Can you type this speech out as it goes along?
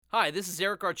Hi, this is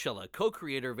Eric Archilla,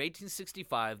 co-creator of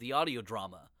 1865, the audio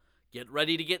drama. Get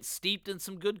ready to get steeped in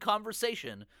some good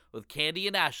conversation with Candy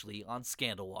and Ashley on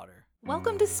Scandal Water.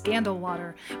 Welcome to Scandal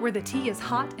Water, where the tea is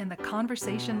hot and the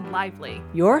conversation lively.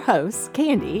 Your hosts,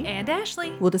 Candy And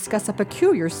Ashley will discuss a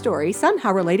peculiar story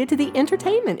somehow related to the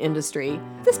entertainment industry.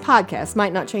 This podcast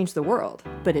might not change the world,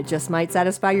 but it just might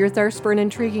satisfy your thirst for an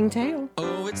intriguing tale.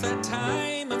 Oh, it's that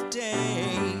time of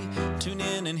day. Tune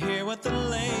in and hear what the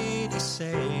ladies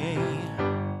say.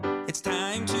 It's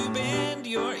time to bend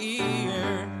your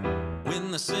ear when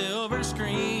the silver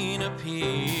screen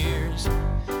appears.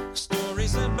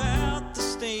 Stories about the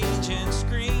stage and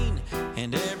screen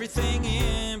and everything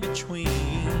in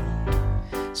between.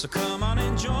 So come on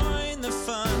and join the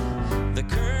fun. The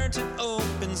curtain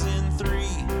opens in 3,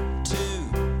 2,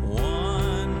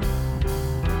 1.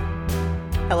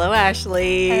 Hello,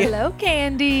 Ashley. Hello,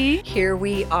 Candy. Here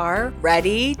we are,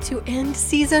 ready to end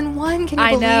season 1. Can you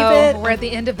I believe know, it? we're at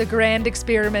the end of the grand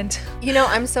experiment. You know,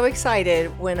 I'm so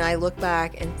excited when I look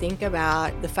back and think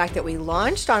about the fact that we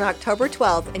launched on October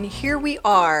 12th, and here we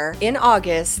are in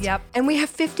August. Yep. And we have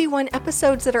 51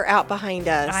 episodes that are out behind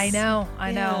us. I know.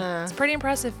 Yeah. It's pretty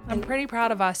impressive. I'm pretty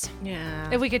proud of us. Yeah.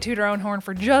 If we could toot our own horn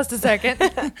for just a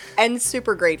second. And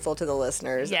super grateful to the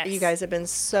listeners. Yes. You guys have been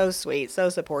so sweet, so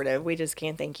supportive. We just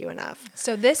can't thank you enough.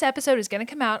 So this episode is going to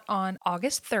come out on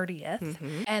August 30th.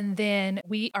 Mm-hmm. And then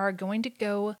we are going to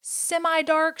go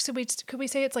semi-dark. So could we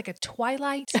say it's like a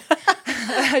twilight?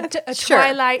 a Sure.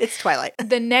 twilight. It's Twilight.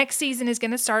 The next season is going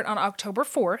to start on October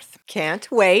 4th. Can't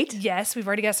wait. Yes, we've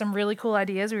already got some really cool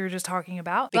ideas we were just talking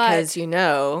about. Because you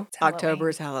know, Halloween. October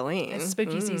is Halloween. It's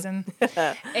spooky season.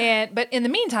 But in the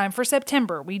meantime, for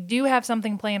September, we do have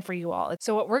something planned for you all.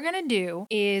 So what we're going to do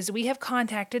is we have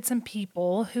contacted some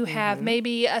people who have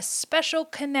maybe a special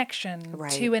connection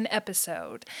Right. to an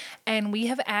episode. And we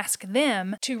have asked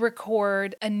them to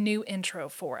record a new intro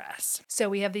for us. So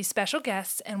we have these special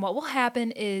guests, and what will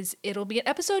happen is it'll be an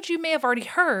episode you may have already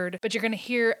heard, but you're going to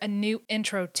hear a new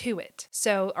intro to it.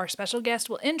 So our special guest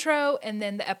will intro, and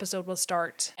then the episode will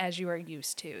start as you are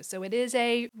used to. So it is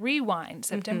a rewind,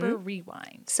 September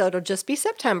rewind. So it'll just be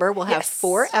September. We'll have Yes.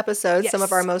 4 episodes, some of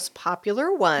Yes. our most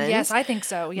popular ones. Yes, I think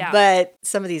so. Yeah. But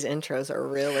some of these intros are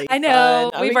really I know.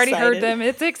 fun. I'm We've already heard excited. them.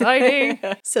 It's exciting.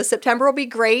 So September will be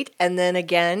great. And then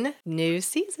again, new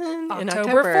season in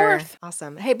October October. 4th.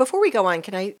 Awesome. Hey, before we go on,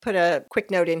 can I put a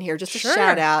quick note in here? Just a Sure.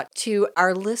 shout out to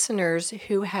our listeners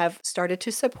who have started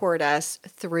to support us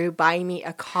through Buy Me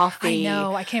a Coffee. I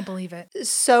know. I can't believe it.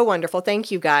 So wonderful.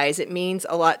 Thank you guys. It means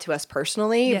a lot to us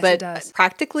personally, Yes, but it does.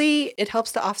 practically it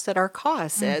helps to offset our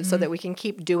costs so that we can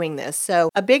keep doing this. So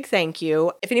a big thank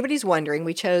you. If anybody's wondering,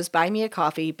 we chose Buy Me a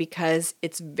Coffee because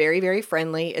it's very, very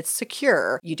friendly. It's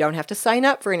secure. You don't have to sign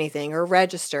up for anything or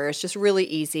register. It's just really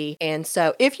easy. And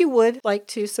so if you would like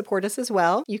to support us as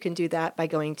well, you can do that by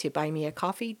going to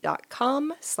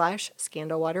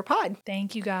buymeacoffee.com/scandalwaterpod.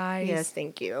 Thank you guys. Yes,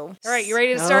 thank you. All right, you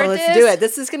ready to start let's this? do it.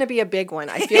 This is going to be a big one.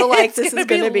 I feel like It's this is gonna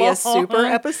going to be a long. super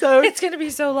episode. It's going to be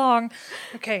so long.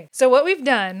 Okay. So what we've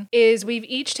done is we've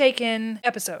each taken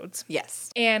episodes. Yes.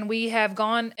 And we have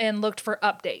gone and looked for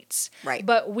updates. Right.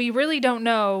 But we really don't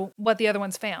know what the other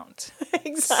ones found.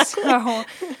 Exactly. So,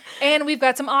 and we've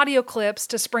got some audio clips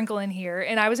to sprinkle in here.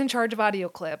 And I was in charge of audio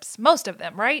clips, most of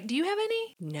them, right? Do you have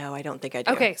any? No, I don't think I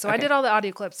do. Okay, so I did all the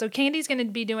audio clips. So Candy's going to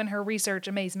be doing her research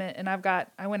amazement, and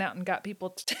I went out and got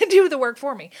people to do the work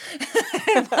for me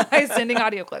by sending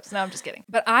audio clips. No, I'm just kidding.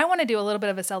 But I want to do a little bit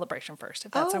of a celebration first,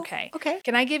 if that's Oh, okay. okay.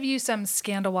 Can I give you some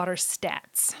Scandal Water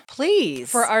stats Please.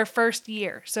 for our first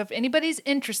year? So if anybody's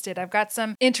interested, I've got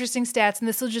some interesting stats, and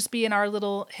this will just be in our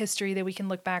little history that we can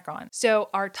look back on. So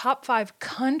our top 5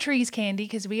 countries, Candy,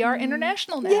 because we are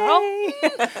international now. Yay.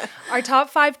 Our top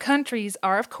 5 countries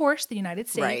are, of course, the United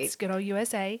States, Right. good old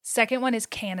USA. Second one is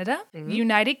Canada,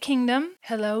 United Kingdom.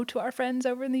 Hello to our friends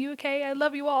over in the UK. I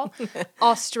love you all.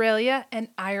 Australia and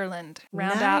Ireland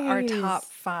round out our Nice. top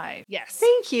 5. Yes.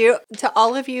 Thank you to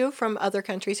all of you from other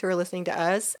countries who are listening to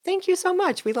us. Thank you so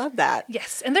much. We love that.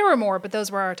 Yes. And there were more, but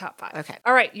those were our top 5. Okay.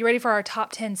 All right. You ready for our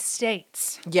top 10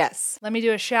 states? Yes. Let me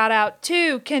do a shout out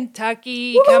to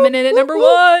Kentucky coming in at number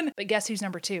 1. But guess who's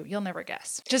number 2? You'll never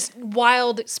guess. Just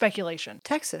wild speculation.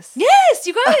 Texas. Yes,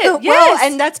 you got it. Yes. Well,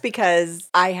 and that's because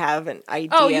I have an idea.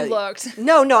 Oh, you looked.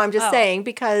 No, I'm just Oh. saying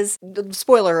because,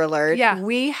 spoiler alert, Yeah.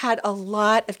 we had a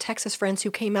lot of Texas friends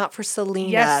who came out for Selena.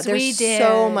 Yes, There's we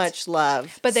so did. much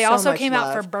love. But they So also much came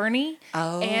out for love. Bernie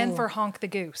and Oh. for Honk the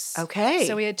Goose. Okay.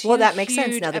 So we had 2 Well, that makes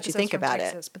sense huge now that you episodes think from about it.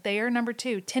 Texas, But they are number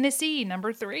 2. Tennessee,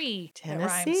 number 3. That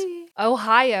rhymes. Tennessee.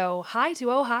 Ohio. Hi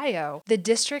to Ohio. Mexico, the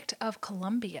District of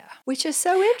Columbia. Which is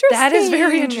so interesting. That is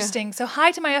very interesting. So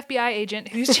hi to my FBI agent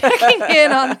who's checking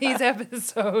in on these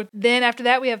episodes. Then after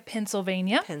that, we have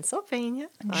Pennsylvania, Pennsylvania.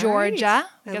 All Georgia. right.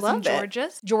 We I got some love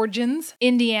it. Georgians,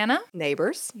 Indiana.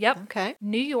 Neighbors. Yep. Okay.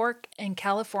 New York and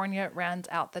California rounds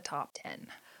out the top 10.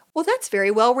 Well, that's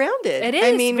very well rounded. It is,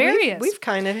 I mean, very is. we've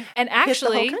kind of And hit the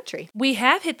actually, whole country. we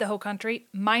have hit the whole country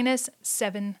minus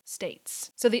 7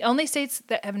 states. So the only states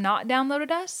that have not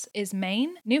downloaded us is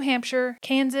Maine, New Hampshire,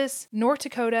 Kansas, North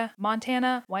Dakota,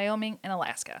 Montana, Wyoming, and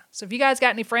Alaska. So if you guys got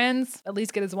any friends, at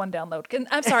least get us one download.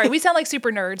 I'm sorry, we sound like super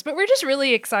nerds, but we're just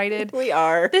really excited. We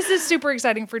are. This is super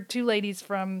exciting for 2 ladies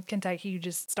from Kentucky who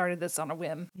just started this on a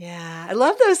whim. Yeah, I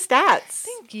love those stats.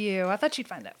 Thank you. I thought you'd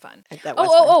find that fun. That was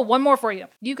fun. One more for you.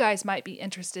 You guys might be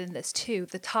interested in this too.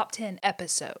 The top 10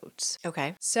 episodes.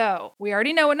 Okay. So we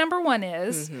already know what number 1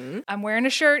 is. I'm wearing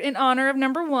a shirt in honor of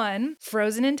number 1.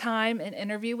 Frozen in Time, an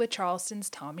interview with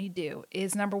Charleston's Tommy Doo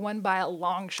is number 1 by a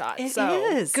long shot. It so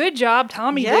is. Good job,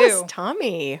 Tommy Yes, Doo.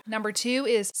 Tommy. Number 2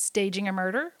 is Staging a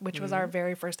Murder, which was our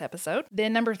very first episode.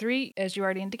 Then number 3, as you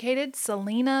already indicated,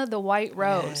 Selena the White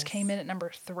Rose Yes. came in at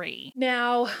number 3.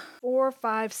 Now, 4,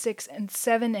 5, 6, and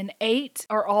 7, and 8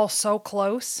 are all so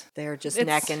close. They're just It's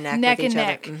neck and neck neck with and each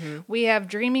neck. other. We have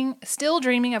Still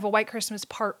Dreaming of a White Christmas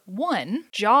Part 1,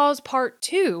 Jaws Part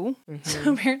 2.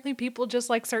 So apparently people just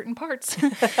like certain parts.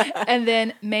 And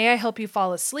then May I Help You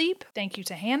Fall Asleep? Thank you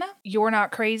to Hannah. You're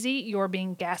Not Crazy, You're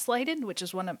Being Gaslighted, which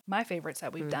is one of my favorites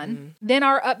that we've done. Then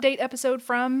our update episode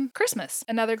from Christmas,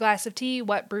 Another Glass of Tea,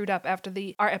 What Brewed Up After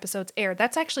our episodes aired.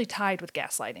 That's actually tied with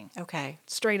Gaslighting. Okay.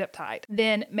 Straight up tied.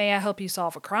 Then May I Help You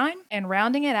Solve a Crime? And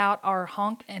rounding it out are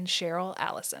Honk and Cheryl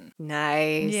Allison.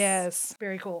 Nice. Yes,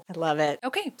 very cool. I love it.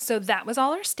 Okay, so that was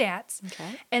all our stats.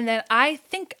 Okay. And then I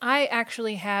think I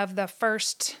actually have the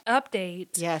first update.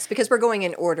 Yes, because we're going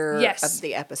in order Yes. of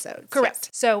the episodes. Correct.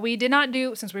 So we did not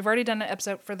do, since we've already done an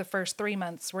episode for the first 3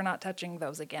 months, we're not touching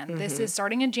those again. This is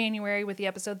starting in January with the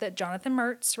episode that Jonathan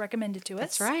Mertz recommended to us.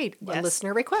 That's right. A Yes.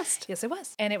 listener request. Yes, it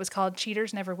was. And it was called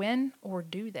Cheaters Never Win, or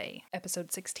Do They?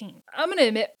 Episode 16. I'm going to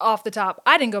admit off the top,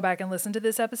 I didn't go back and listen to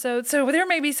this episode, so there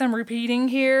may be some repeating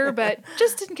here, but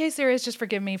just in case there is, just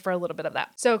forgive me for a little bit of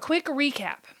that. So, quick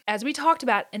recap. As we talked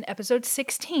about in episode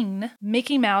 16,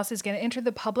 Mickey Mouse is going to enter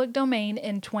the public domain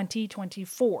in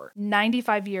 2024,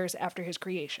 95 years after his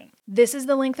creation. This is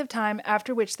the length of time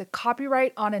after which the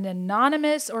copyright on an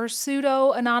anonymous or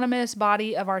pseudo-anonymous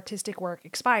body of artistic work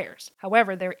expires.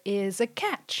 However, there is a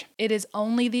catch. It is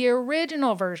only the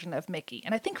original version of Mickey.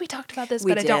 And I think we talked about this,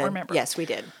 but I don't remember. Yes, we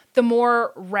did. The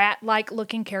more rat-like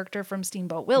looking character from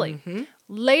Steamboat Willie.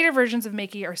 Later versions of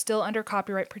Mickey are still under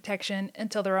copyright protection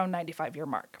until their own 95-year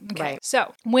mark. Okay. Right.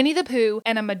 So, Winnie the Pooh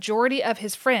and a majority of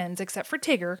his friends, except for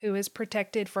Tigger, who is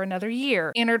protected for another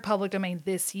year, entered public domain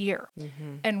this year.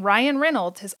 And Ryan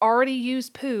Reynolds has already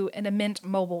used Pooh in a Mint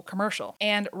Mobile commercial.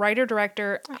 And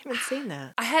writer-director... I haven't seen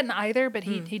that. I hadn't either, but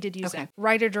he did use Okay. it.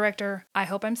 Writer-director, I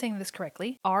hope I'm saying this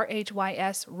correctly,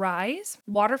 RHYS Rise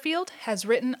Waterfield has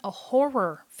written a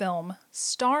horror film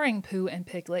starring Pooh and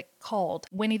Piglet called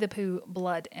Winnie the Pooh,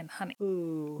 Blood and Honey.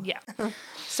 Ooh. Yeah.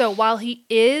 So while he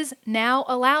is now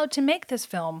allowed to make this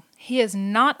film, he is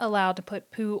not allowed to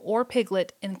put Pooh or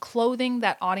Piglet in clothing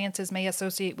that audiences may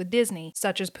associate with Disney,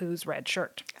 such as Pooh's red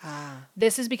shirt.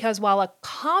 This is because while a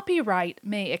copyright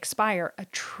may expire, a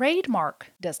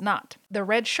trademark does not. The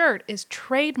red shirt is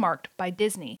trademarked by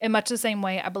Disney in much the same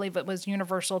way I believe it was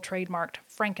Universal trademarked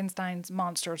Frankenstein's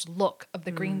monster's look of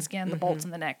the green skin, the bolts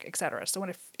in the neck, etc. So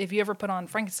if you ever put on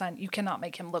Frankenstein, you cannot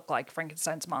make him look like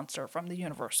Frankenstein's monster from the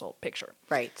Universal picture.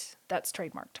 Right. That's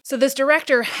trademarked. So this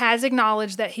director has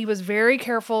acknowledged that he was very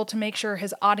careful to make sure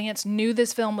his audience knew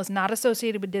this film was not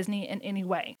associated with Disney in any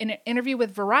way. In an interview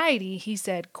with Variety, he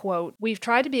said, quote, "We've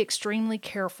tried to be extremely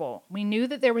careful. We knew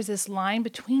that there was this line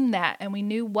between that, and we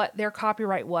knew what their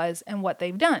copyright was and what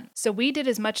they've done. So we did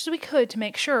as much as we could to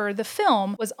make sure the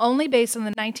film was only based on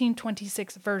the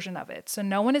 1926 version of it. So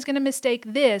no one is going to mistake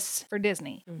this for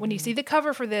Disney. When you see the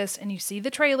cover for this and you see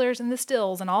the trailers and the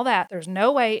stills and all that, there's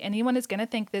no way anyone is going to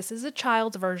think this is a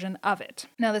child's version of it."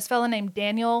 Now, this fella named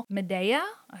Daniel Medea,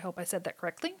 I hope I said that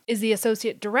correctly, is the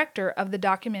associate director of the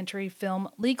documentary film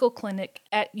Legal Clinic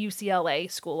at UCLA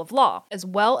School of Law, as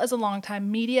well as a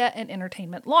longtime media and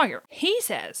entertainment lawyer. He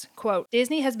says, quote,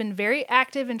 "Disney has been very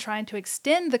active in trying to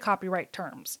extend the copyright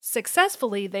terms.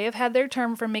 Successfully, they have had their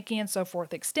term for Mickey and so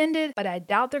forth extended, but I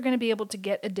doubt they're going to be able to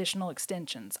get additional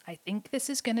extensions. I think this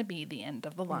is going to be the end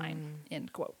of the line,"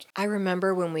 end quote. I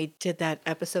remember when we did that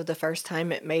episode the first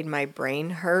time, it made my brain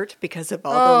hurt because of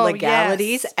all the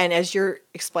legalities. Yes. And as you're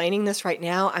explaining this right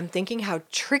now, I'm thinking how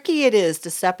tricky it is to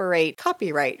separate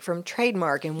copyright from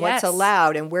trademark and what's Yes.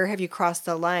 allowed and where have you crossed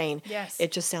the line. Yes.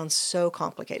 It just sounds so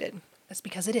complicated. That's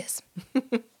because it is.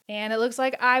 And it looks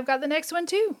like I've got the next one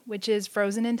too, which is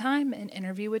Frozen in Time, an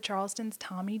interview with Charleston's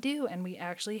Tommy Dew. And we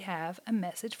actually have a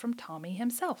message from Tommy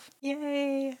himself.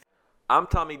 Yay. I'm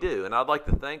Tommy Dew, and I'd like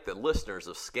to thank the listeners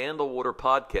of Scandal Water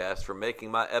Podcast for making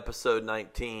my episode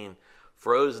 19,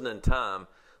 Frozen in Time,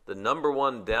 the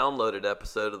 #1 downloaded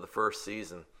episode of the first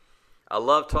season. I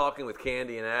love talking with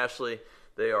Candy and Ashley.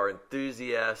 They are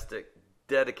enthusiastic,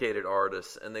 dedicated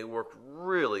artists, and they work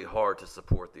really hard to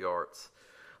support the arts.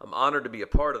 I'm honored to be a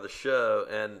part of the show,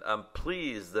 and I'm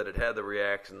pleased that it had the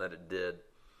reaction that it did.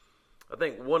 I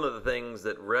think one of the things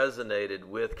that resonated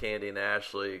with Candy and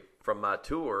Ashley from my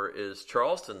tour is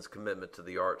Charleston's commitment to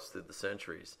the arts through the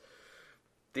centuries.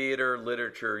 Theater,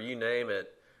 literature, you name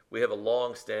it, we have a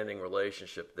long-standing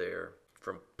relationship there.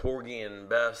 From Porgy and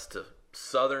Bess to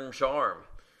Southern charm,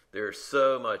 there's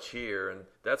so much here, and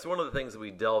that's one of the things that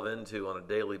we delve into on a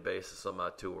daily basis on my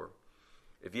tour.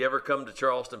 If you ever come to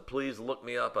Charleston, please look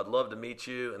me up. I'd love to meet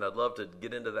you, and I'd love to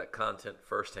get into that content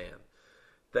firsthand.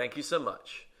 Thank you so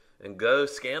much, and go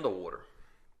Scandal Water.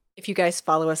 If you guys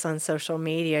follow us on social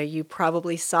media, you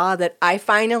probably saw that I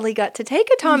finally got to take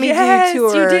a Tommy Yes, Dew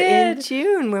you tour did. in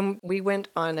June when we went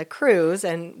on a cruise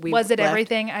and we Was it left.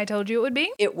 everything I told you it would be?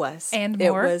 It was. And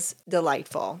more? It was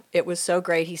delightful. It was so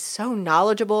great. He's so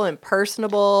knowledgeable and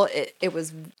personable. It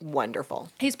was wonderful.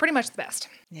 He's pretty much the best.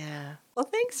 Yeah. Well,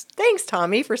 thanks,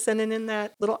 Tommy, for sending in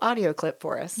that little audio clip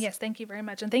for us. Yes, thank you very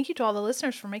much. And thank you to all the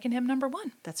listeners for making him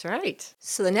 #1. That's right.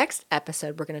 So the next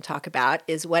episode we're going to talk about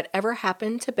is Whatever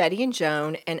Happened to Betty and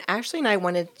Joan. And Ashley and I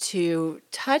wanted to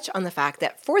touch on the fact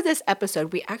that for this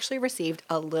episode, we actually received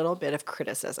a little bit of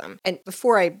criticism. And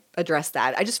before I address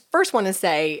that, I just first want to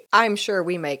say, I'm sure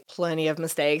we make plenty of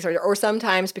mistakes, or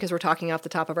sometimes because we're talking off the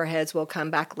top of our heads, we'll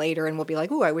come back later and we'll be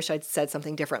like, ooh, I wish I'd said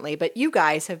something differently. But you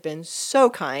guys have been so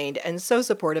kind and so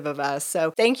supportive of us.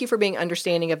 So thank you for being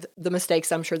understanding of the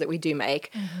mistakes I'm sure that we do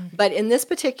make. But in this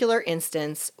particular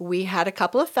instance, we had a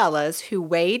couple of fellas who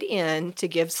weighed in to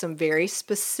give some very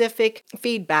specific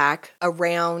feedback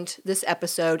around this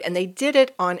episode, and they did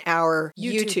it on our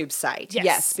YouTube site.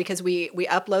 Yes. Because we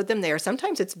upload them there.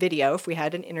 Sometimes it's video if we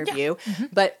had an interview,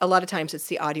 but a lot of times it's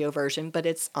the audio version, but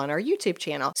it's on our YouTube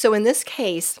channel. So in this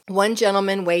case, one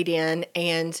gentleman weighed in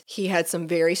and he had some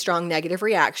very strong negative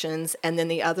reactions, and then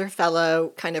the other fellow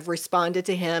kind of responded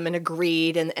to him and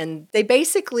agreed, and they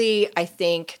basically, I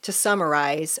think, to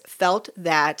summarize, felt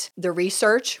that the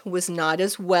research was not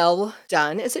as well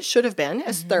done as it should have been,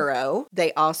 as thorough.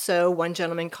 They also, one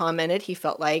gentleman commented he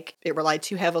felt like it relied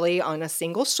too heavily on a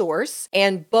single source,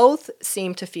 and both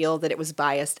seemed to feel that it was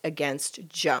biased against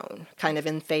Joan, kind of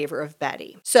in favor of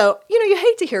Betty. So, you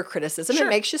hate to hear criticism. Sure. It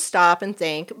makes you stop and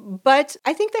think, but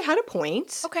I think they had a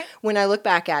point Okay. when I look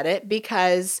back at it,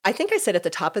 because I think I said at the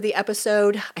top of the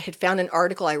episode, I had found an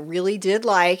article I really did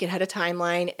like. It had a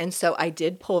timeline, and so I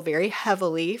did pull very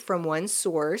heavily from one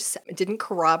source. I didn't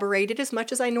corroborate it as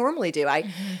much as I normally do.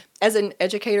 As an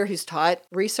educator who's taught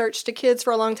research to kids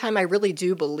for a long time, I really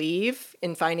do believe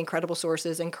in finding credible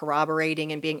sources and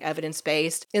corroborating and being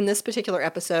evidence-based. In this particular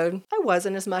episode, I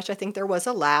wasn't as much. I think there was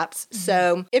a lapse.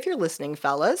 So if you're listening,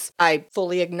 fellas, I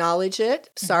fully acknowledge it.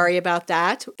 Sorry about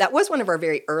that. That was one of our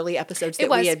very early episodes It that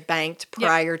was. we had banked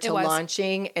prior it to was.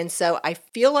 launching. And so I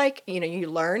feel like, you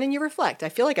learn and you reflect. I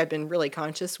feel like I've been really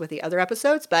conscious with the other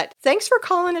episodes, but thanks for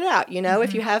calling it out.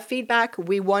 If you have feedback,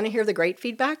 we want to hear the great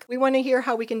feedback. We want to hear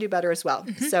how we can do better as well.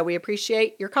 So we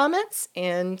appreciate your comments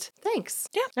and thanks.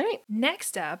 Yeah. All right.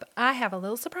 Next up, I have a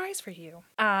little surprise for you.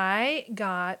 I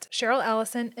got Cheryl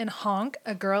Ellison in Honk,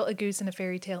 A Girl, a Goose, and a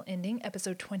Fairy Tale Ending,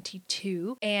 episode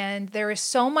 22. And there is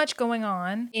so much going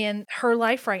on in her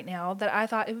life right now that I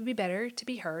thought it would be better to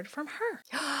be heard from her.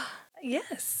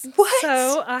 Yes. What?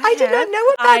 So I did not know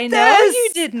about I know this. you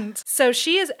didn't. So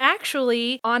she is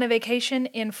actually on a vacation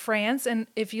in France. And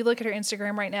if you look at her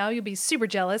Instagram right now, you'll be super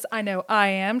jealous. I know I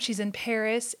am. She's in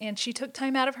Paris and she took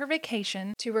time out of her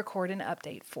vacation to record an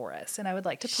update for us. And I would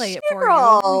like to play it for you.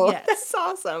 Cheryl, Yes. that's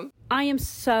awesome. I am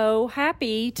so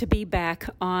happy to be back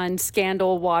on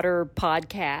Scandal Water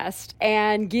Podcast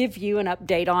and give you an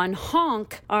update on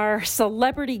Honk, our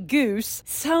celebrity goose.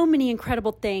 So many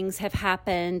incredible things have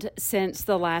happened since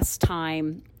the last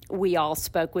time we all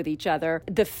spoke with each other.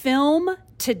 The film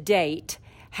to date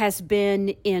has been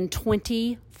in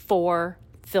 24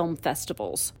 film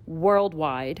festivals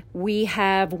worldwide. We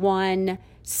have won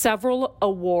several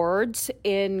awards,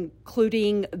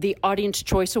 including the Audience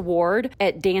Choice Award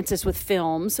at Dances with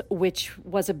Films, which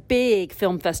was a big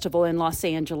film festival in Los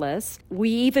Angeles. We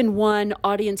even won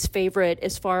Audience Favorite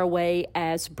as far away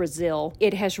as Brazil.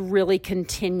 It has really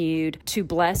continued to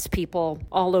bless people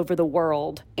all over the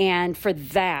world. And for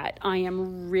that, I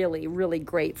am really, really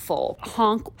grateful.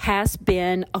 Honk has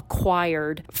been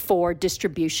acquired for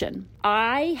distribution.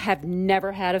 I have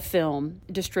never had a film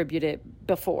distributed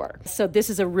before, so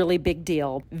this is a really big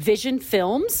deal. Vision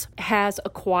Films has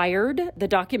acquired the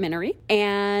documentary,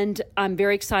 and I'm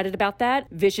very excited about that.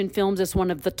 Vision Films is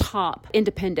one of the top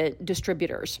independent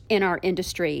distributors in our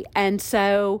industry. And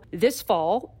so this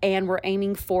fall, and we're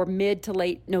aiming for mid to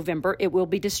late November, it will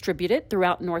be distributed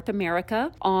throughout North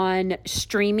America on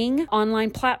streaming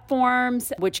online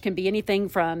platforms, which can be anything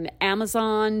from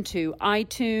Amazon to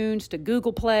iTunes to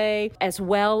Google Play, as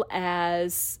well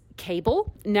as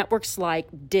cable networks like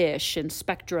Dish and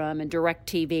Spectrum and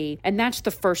DirecTV. And that's the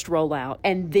first rollout.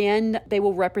 And then they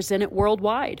will represent it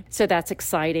worldwide. So that's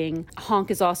exciting.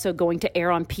 Honk is also going to air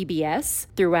on PBS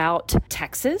throughout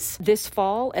Texas this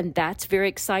fall. And that's very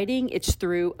exciting. It's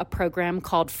through a program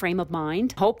called Frame of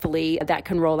Mind. Hopefully that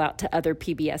can roll out to other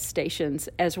PBS stations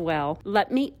as well.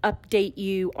 Let me update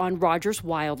you on Rogers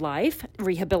Wildlife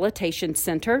Rehabilitation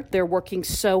Center. They're working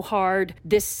so hard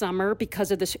this summer because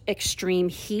of this extreme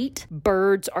heat.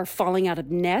 Birds are falling out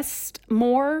of nests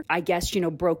more. I guess,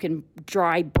 broken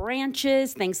dry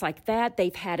branches, things like that.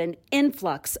 They've had an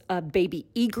influx of baby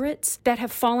egrets that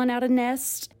have fallen out of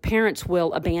nests. Parents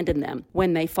will abandon them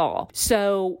when they fall.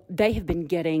 So they have been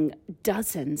getting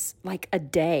dozens, like a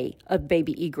day, of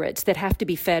baby egrets that have to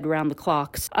be fed around the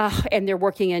clocks. And they're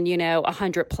working in,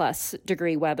 100 plus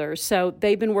degree weather. So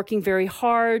they've been working very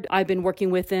hard. I've been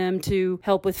working with them to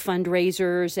help with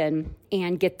fundraisers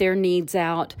and get their needs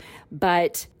out,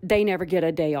 but they never get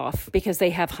a day off because they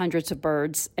have hundreds of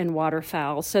birds and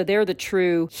waterfowl. So they're the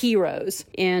true heroes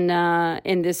in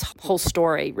this whole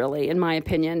story, really, in my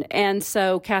opinion. And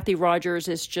so Kathy Rogers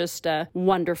is just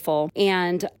wonderful.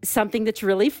 And something that's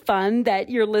really fun that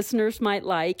your listeners might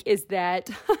like is that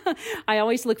I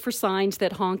always look for signs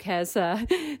that Honk has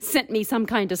sent me some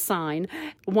kind of sign.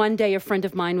 One day, a friend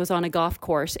of mine was on a golf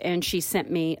course and she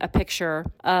sent me a picture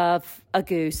of a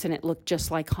goose and it looked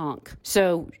just like Honk.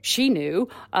 So she knew,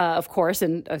 of course,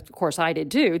 and of course I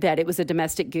did too, that it was a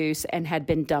domestic goose and had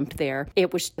been dumped there.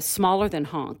 It was smaller than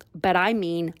Honk, but I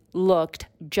mean looked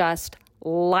just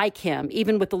like him,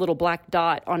 even with the little black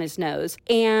dot on his nose.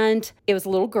 And it was a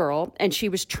little girl, and she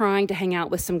was trying to hang out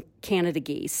with some Canada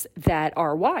geese that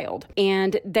are wild.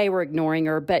 And they were ignoring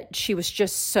her, but she was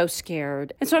just so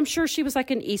scared. And so I'm sure she was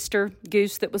like an Easter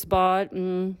goose that was bought.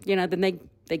 Then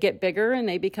they get bigger and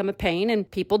they become a pain and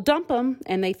people dump them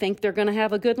and they think they're going to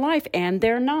have a good life and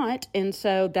they're not. And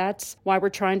so that's why we're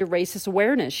trying to raise this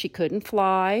awareness. She couldn't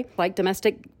fly like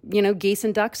domestic, geese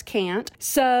and ducks can't.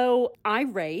 So I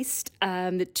raced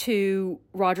to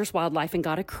Rogers Wildlife and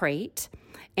got a crate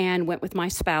and went with my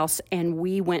spouse, and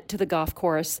we went to the golf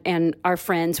course, and our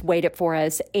friends waited for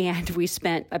us, and we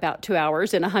spent about 2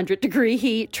 hours in 100-degree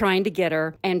heat trying to get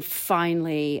her, and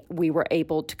finally we were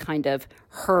able to kind of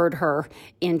herd her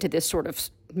into this sort of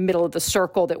middle of the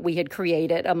circle that we had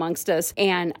created amongst us,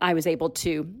 and I was able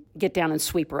to get down and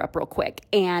sweep her up real quick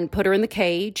and put her in the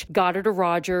cage, got her to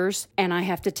Rogers, and I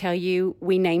have to tell you,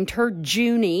 we named her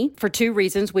Junie for 2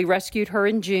 reasons. We rescued her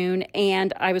in June,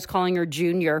 and I was calling her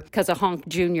Junior because of Honk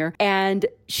Jr., and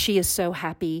she is so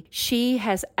happy. She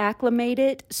has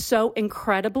acclimated so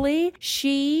incredibly.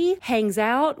 She hangs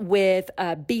out with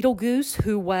Beetle Goose,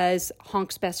 who was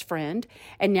Honk's best friend,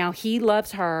 and now he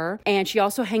loves her, and she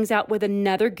also hangs out with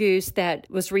another goose that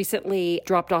was recently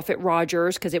dropped off at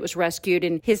Rogers because it was rescued,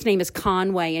 and his name is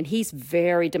Conway, and he's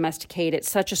very domesticated,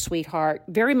 such a sweetheart,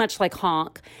 very much like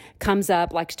Honk, comes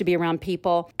up, likes to be around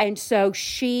people. And so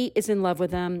she is in love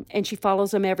with him, and she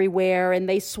follows him everywhere, and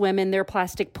they swim in their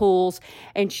plastic pools,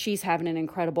 and she's having an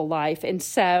incredible life. And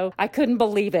so I couldn't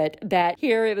believe it that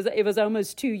here it was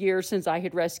almost 2 years since I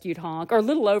had rescued Honk, or a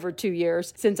little over 2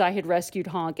 years since I had rescued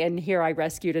Honk, and here I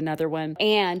rescued another one.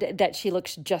 And that she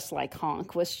looks just like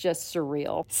Honk was just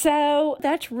surreal. So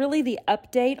that's really the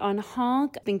update on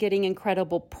Honk. I've been getting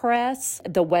incredible press.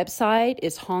 The website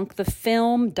is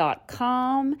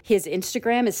honkthefilm.com. His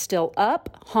Instagram is still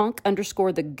up,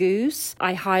 honk_the goose.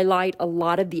 I highlight a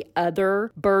lot of the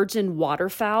other birds and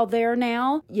waterfowl there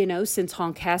now, since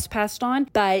Honk has passed on.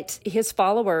 But his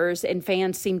followers and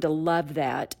fans seem to love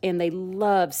that. And they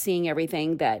love seeing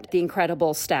everything that the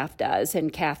incredible staff does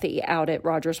and Kathy out at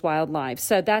Rogers Wildlife.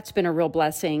 So that's been a real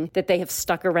blessing that they have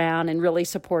stuck around and really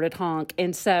supported Honk.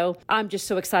 And so I'm just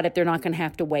so excited they're not going to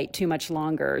have to to wait too much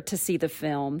longer to see the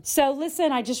film. So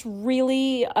listen, I just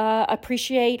really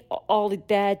appreciate all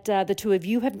that the two of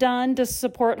you have done to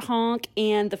support Honk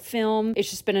and the film. It's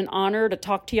just been an honor to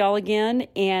talk to y'all again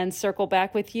and circle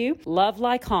back with you. Love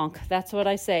like Honk. That's what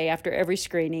I say after every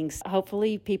screenings.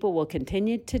 Hopefully people will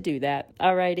continue to do that.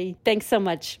 Alrighty. Thanks so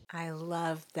much. I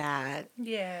love that.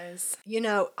 Yes. You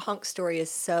know, Honk's story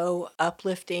is so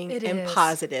uplifting It and is.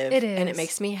 positive. It And it is.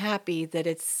 makes me happy that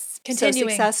it's Continuing. so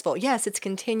successful. Yes, it's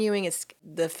continuing.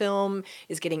 The film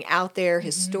is getting out there.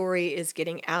 His story is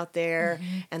getting out there.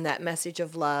 And that message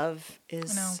of love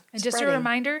is I know. And just a spreading.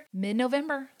 reminder,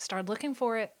 mid-November, start looking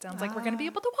for it. Sounds like we're going to be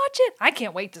able to watch it. I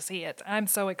can't wait to see it. I'm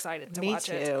so excited to Me watch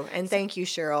too. it. And thank you,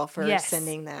 Cheryl, for Yes.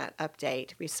 sending that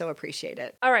update. We so appreciate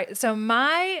it. All right, so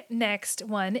my next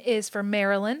one is for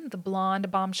Marilyn, the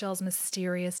blonde bombshell's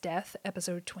mysterious death,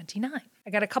 episode 29. I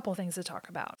got a couple things to talk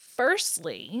about.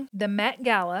 Firstly, the Met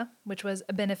Gala, which was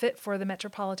a benefit for the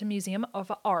Metropolitan Museum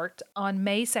of Art on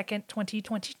May 2nd,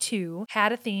 2022,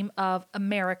 had a theme of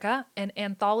America, an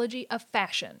anthology of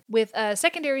fashion, with a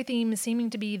secondary theme seeming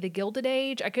to be the Gilded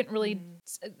Age. I couldn't really,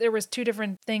 there was two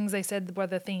different things they said were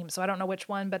the themes, so I don't know which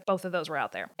one, but both of those were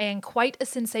out there. And quite a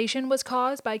sensation was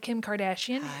caused by Kim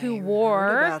Kardashian, who heard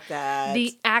wore about that.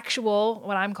 the actual,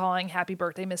 what I'm calling Happy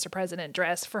Birthday, Mr. President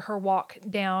dress for her walk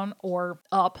down or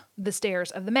up the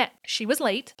stairs of the Met. She was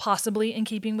late, possibly in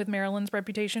keeping with Marilyn's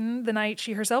reputation the night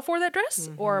she herself wore that dress,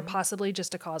 or possibly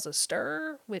just to cause a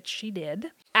stir, which she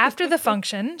did. After the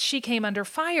function, she came under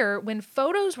fire when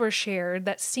photos were shared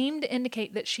that seemed to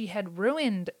indicate that she had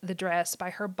ruined the dress by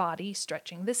her body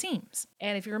stretching the seams.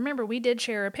 And if you remember, we did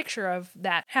share a picture of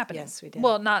that happening. Yes, we did.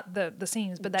 Well, not the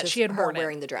seams, but that Just she had her worn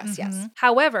wearing it. the dress, yes.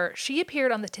 However, she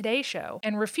appeared on the Today Show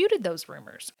and refuted those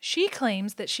rumors. She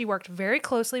claims that she worked very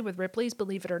closely with Ripley's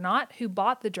Believe It or Not, who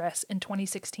bought the dress in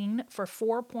 2016 for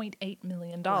 $4.8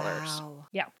 million. Wow.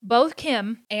 Yeah. Both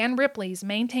Kim and Ripley's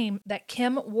maintain that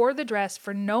Kim wore the dress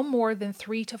for no more than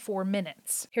 3 to 4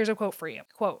 minutes. Here's a quote for you.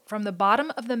 Quote, from the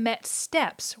bottom of the Met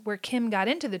steps where Kim got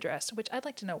into the dress, which I'd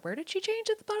like to know, where did she change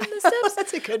at the bottom of the steps?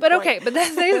 That's a good But point. okay, but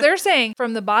they're saying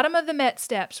from the bottom of the Met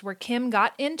steps where Kim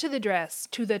got into the dress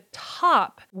to the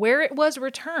top where it was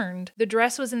returned, the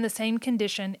dress was in the same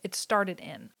condition it started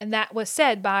in. And that was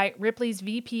said by Ripley's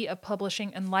VP of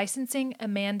Publishing and Licensing,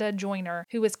 Amanda Joyner,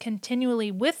 who was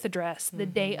continually with the dress the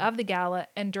day of the gala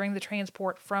and during the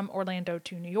transport from Orlando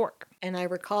to New York. And I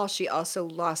recall she also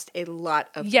lost a lot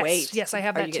of Yes, weight. yes, I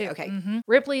have Are that you too. getting- Okay.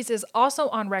 Ripley's is also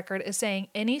on record as saying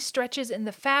any stretches in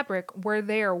the fabric were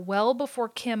there well before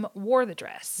Kim wore the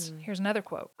dress. Here's another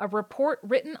quote. A report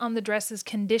written on the dress's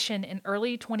condition in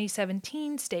early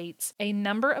 2017 states a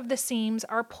number of the seams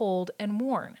are pulled and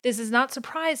worn. This is not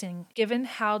surprising given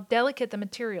how delicate the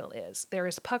material is. There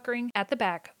is puckering at the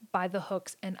back by the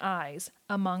hooks and eyes,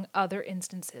 among other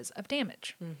instances of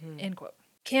damage. End quote.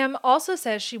 Kim also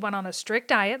says she went on a strict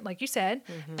diet, like you said,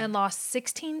 and lost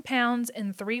 16 pounds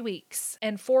in 3 weeks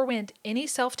and forewent any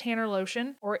self-tanner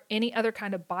lotion or any other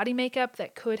kind of body makeup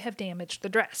that could have damaged the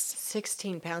dress.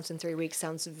 16 pounds in 3 weeks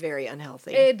sounds very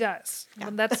unhealthy. It does. Well,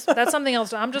 that's something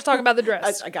else. I'm just talking about the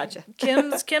dress. I gotcha.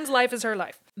 Kim's life is her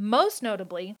life. Most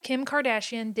notably, Kim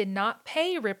Kardashian did not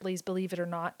pay Ripley's Believe It or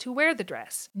Not to wear the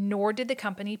dress, nor did the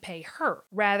company pay her.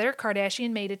 Rather, Kardashian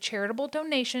made a charitable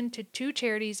donation to 2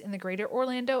 charities in the greater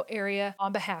Orlando area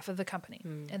on behalf of the company.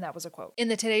 And that was a quote. In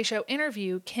the Today Show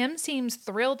interview, Kim seems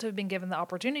thrilled to have been given the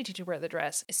opportunity to wear the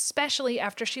dress, especially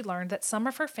after she learned that some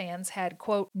of her fans had,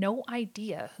 quote, no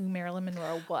idea who Marilyn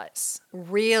Monroe was.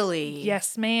 Really?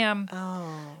 Yes, ma'am.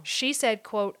 Oh. She said,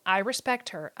 quote, I respect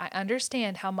her. I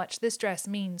understand how much this dress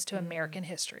means to American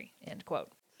history, end quote.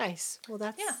 Nice. Well,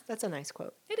 that's a nice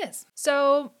quote. It is.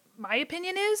 So my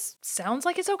opinion is, sounds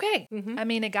like it's okay. I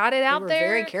mean, it got it out were there.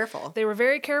 very careful. They were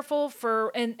very careful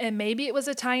for, and maybe it was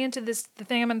a tie into the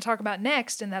thing I'm going to talk about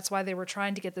next, and that's why they were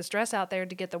trying to get this dress out there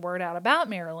to get the word out about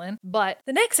Marilyn. But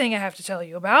the next thing I have to tell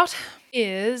you about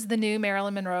is the new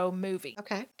Marilyn Monroe movie.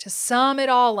 Okay. To sum it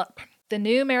all up, the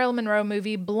new Marilyn Monroe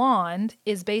movie, Blonde,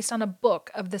 is based on a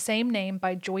book of the same name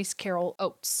by Joyce Carol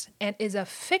Oates and is a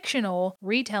fictional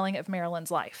retelling of Marilyn's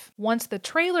life. Once the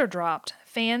trailer dropped,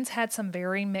 fans had some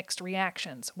very mixed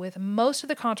reactions, with most of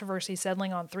the controversy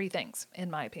settling on 3 things,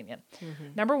 in my opinion.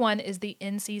 Number 1 is the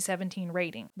NC-17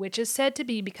 rating, which is said to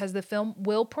be because the film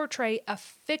will portray a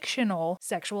fictional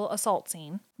sexual assault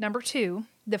scene. Number 2,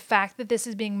 the fact that this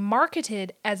is being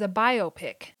marketed as a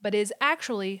biopic, but is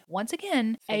actually, once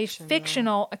again, a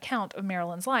fictional account of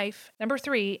Marilyn's life. Number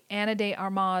 3, Ana de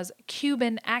Armas'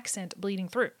 Cuban accent bleeding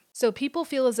through. So people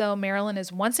feel as though Marilyn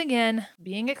is once again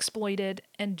being exploited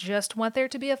and just want there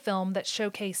to be a film that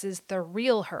showcases the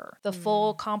real her, the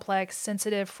full, complex,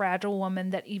 sensitive, fragile woman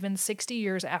that even 60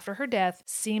 years after her death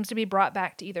seems to be brought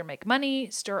back to either make money,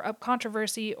 stir up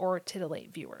controversy, or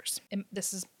titillate viewers. And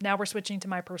now we're switching to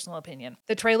my personal opinion.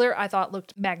 The trailer I thought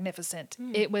looked magnificent.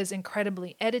 It was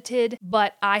incredibly edited,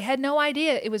 but I had no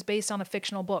idea it was based on a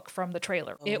fictional book from the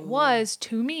trailer. It was,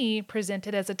 to me,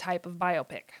 presented as a type of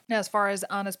biopic. Now, as far as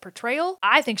Anna's portrayal,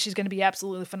 I think she's going to be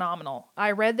absolutely phenomenal.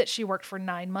 I read that she worked for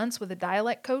 9 months with a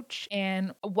dialect coach,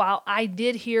 and while I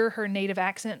did hear her native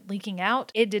accent leaking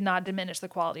out, it did not diminish the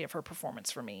quality of her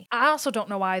performance for me. I also don't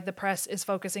know why the press is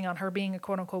focusing on her being a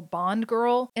quote-unquote Bond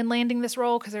girl and landing this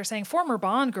role, because they're saying former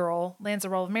Bond girl lands the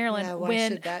role of Marilyn. Yeah, why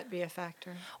should that be a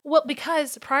factor? Well,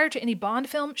 because prior to any Bond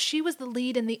film, she was the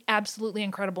lead in the absolutely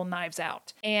incredible Knives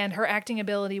Out. And her acting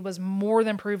ability was more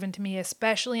than proven to me,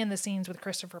 especially in the scenes with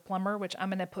Christopher Plummer, which I'm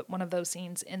going to put one of those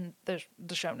scenes in the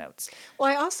show notes. Well,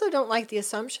 I also don't like the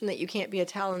assumption that you can't be a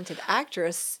talented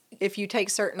actress if you take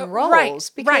certain roles.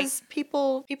 Because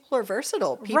people are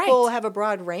versatile. People have a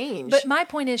broad range. But my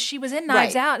point is, she was in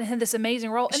Knives Out and had this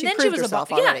amazing role. And She then proved she was herself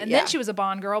then she was a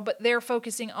Bond girl, but they're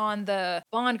focusing on the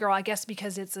Bond girl, I guess,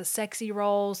 because it's a sexy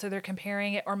role, so they're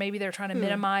comparing it, or maybe they're trying to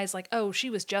minimize, like, oh, she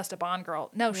was just a Bond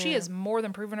girl. No, she has more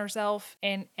than proven herself,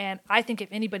 and I think if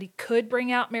anybody could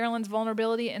bring out Marilyn's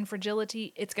vulnerability and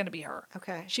fragility, it's going to be her.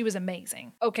 Okay. She was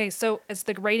amazing. Okay, so as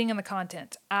the rating and the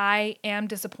content, I am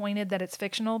disappointed that it's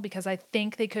fictional, because I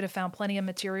think they could have found plenty of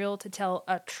material to tell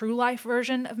a true life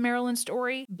version of Marilyn's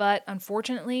story, but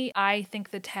unfortunately, I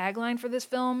think the tagline for this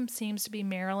film seems to be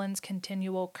Marilyn's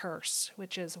continual curse,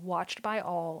 which is watched by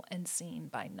all and seen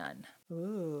by none.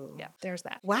 Ooh. Yeah, there's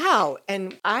that. Wow.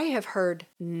 And I have heard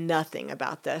nothing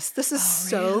about this. This is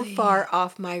so far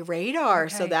off my radar.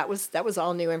 Okay. So that was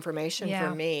all new information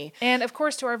for me. And of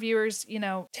course, to our viewers,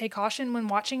 take caution when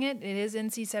watching it. It is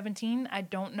NC-17. I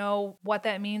don't know what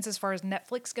that means as far as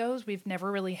Netflix goes. We've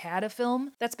never really had a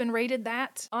film that's been rated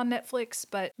that on Netflix,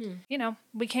 but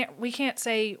we can't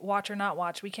say watch or not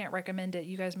watch. We can't recommend it.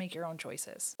 You guys make your own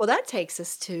choices. Well, that takes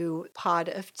us to Pod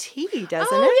of Tea,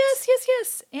 doesn't it? Oh,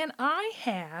 yes. And I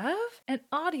have an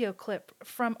audio clip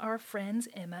from our friends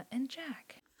Emma and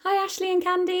Jack. Hi Ashley and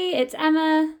Candy, it's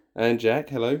Emma. And Jack,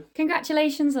 hello.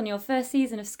 Congratulations on your first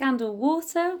season of Scandal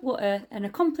Water. What an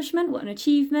accomplishment, what an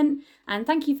achievement. And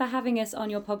thank you for having us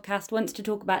on your podcast once to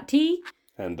talk about tea.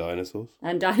 And dinosaurs.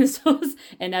 And dinosaurs.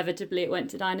 Inevitably it went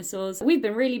to dinosaurs. We've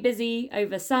been really busy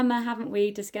over summer, haven't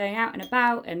we? Just going out and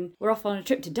about, and we're off on a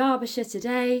trip to Derbyshire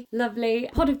today. Lovely.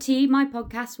 Pod of Tea, my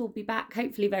podcast, will be back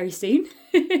hopefully very soon.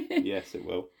 Yes, it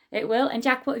will. It will. And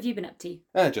Jack, what have you been up to?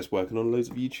 Just working on loads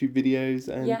of YouTube videos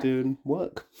and doing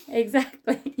work.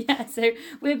 Exactly. Yeah, so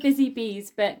we're busy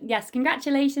bees. But yes,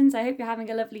 congratulations. I hope you're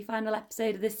having a lovely final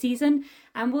episode of this season.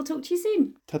 And we'll talk to you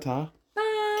soon. Ta-ta.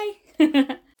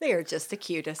 Bye. They are just the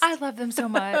cutest. I love them so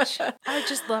much. I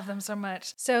just love them so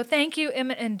much. So thank you,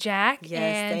 Emma and Jack.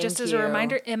 Yes, and just thank as a you.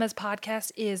 reminder, Emma's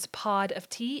podcast is Pod of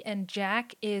Tea, and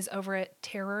Jack is over at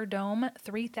Terror Dome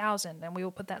 3000, and we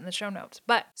will put that in the show notes.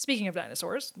 But speaking of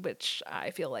dinosaurs, which I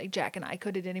feel like Jack and I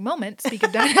could at any moment speak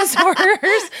of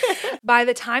dinosaurs, by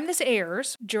the time this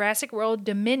airs, Jurassic World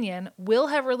Dominion will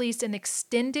have released an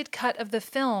extended cut of the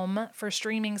film for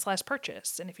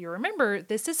streaming/purchase. And if you remember,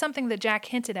 this is something that Jack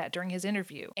hinted at during his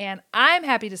interview. And I'm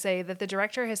happy to say that the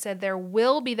director has said there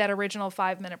will be that original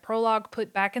 5-minute prologue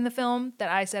put back in the film that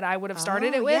I said I would have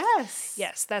started it with.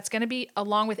 Yes, that's going to be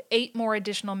along with 8 more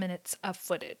additional minutes of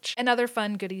footage. And other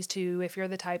fun goodies too, if you're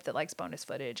the type that likes bonus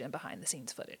footage and behind the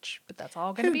scenes footage. But that's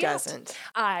all going to be out. Who doesn't?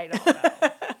 I don't know.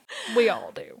 We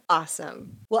all do.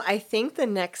 Awesome. Well, I think the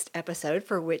next episode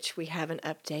for which we have an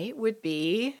update would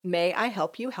be May I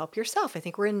Help You Help Yourself. I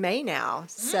think we're in May now.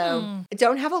 So I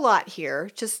don't have a lot here,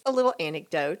 just a little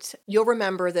anecdote. You'll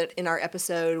remember that in our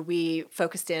episode, we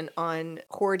focused in on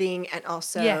hoarding and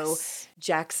also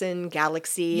Jackson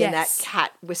Galaxy and that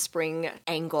cat whispering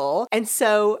angle. And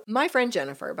so my friend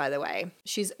Jennifer, by the way,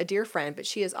 she's a dear friend, but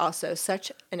she is also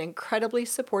such an incredibly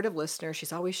supportive listener.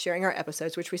 She's always sharing our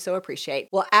episodes, which we so appreciate.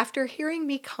 Well, after hearing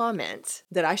me comment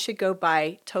that I should go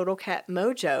buy Total Cat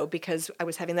Mojo because I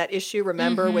was having that issue,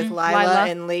 remember, with Lila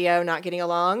and Leo not getting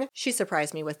along, she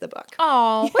surprised me with the book.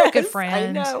 Oh, what a good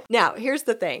friend. I know. Now, here's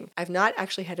the thing. I've not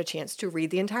actually had a chance to read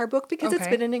the entire book because it's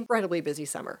been an incredibly busy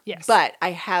summer. Yes. But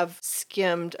I have skimmed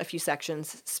skimmed a few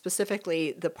sections,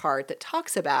 specifically the part that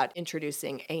talks about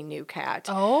introducing a new cat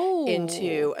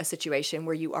into a situation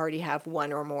where you already have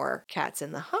one or more cats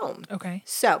in the home. Okay.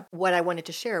 So what I wanted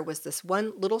to share was this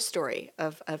one little story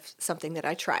of something that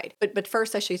I tried. But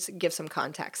first I should give some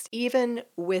context. Even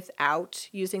without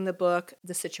using the book,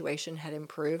 the situation had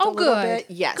improved a little bit.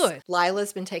 Yes. Good.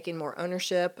 Lila's been taking more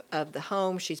ownership of the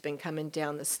home. She's been coming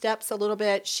down the steps a little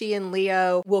bit. She and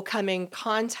Leo will come in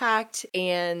contact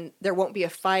and there won't be a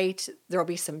fight. There'll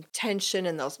be some tension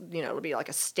and it'll be like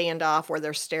a standoff where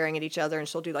they're staring at each other and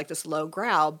she'll do like this low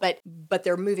growl, but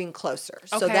they're moving closer.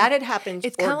 Okay. So that had happened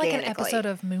It's kind of organically. like an episode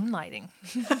of Moonlighting.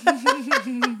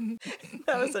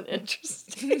 That was an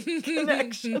interesting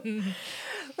connection.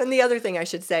 And the other thing I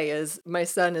should say is my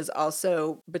son is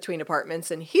also between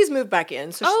apartments and he's moved back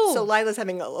in. So Lila's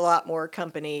having a lot more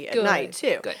company at night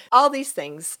too. Good. All these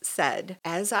things said,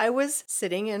 as I was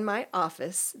sitting in my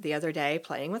office the other day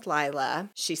playing with Lila,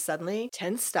 she suddenly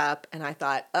tensed up and I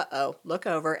thought, look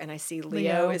over and I see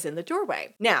Leo is in the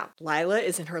doorway. Now, Lila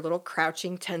is in her little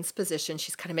crouching tense position.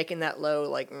 She's kind of making that low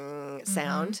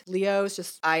sound. Leo's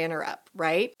just eyeing her up,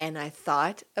 right? And I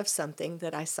thought of something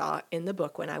that I saw in the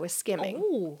book when I was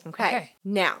skimming. Okay.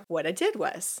 Now, what I did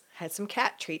was had some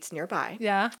cat treats nearby.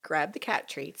 Yeah. Grabbed the cat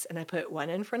treats and I put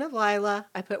one in front of Lila.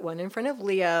 I put one in front of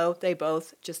Leo. They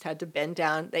both just had to bend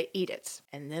down. They eat it.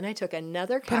 And then I took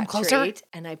another cat treat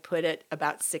and I put it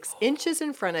about 6 inches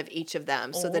in front of each of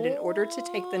them so that in order to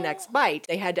take the next bite,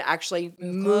 they had to actually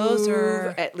move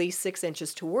at least 6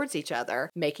 inches towards each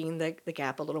other, making the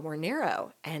gap a little more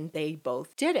narrow. And they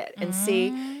both did it. And see,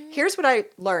 here's what I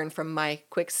learned from my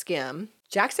quick skim.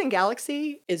 Jackson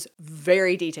Galaxy is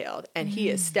very detailed and he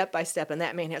is step by step and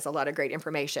that man has a lot of great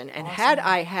information. And had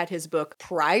I had his book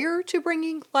prior to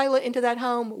bringing Lila into that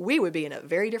home, we would be in a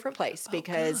very different place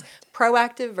because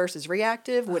proactive versus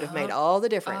reactive would have made all the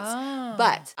difference.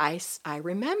 But I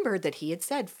remembered that he had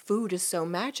said food is so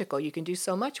magical. You can do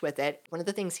so much with it. One of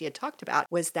the things he had talked about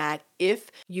was that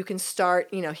if you can start,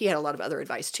 he had a lot of other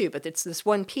advice too, but it's this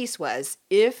one piece was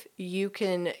if you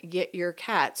can get your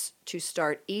cats to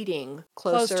start eating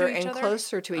closer and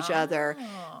closer to each other,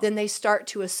 then they start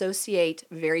to associate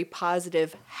very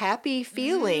positive, happy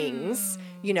feelings.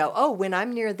 When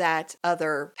I'm near that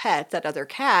other pet, that other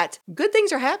cat, good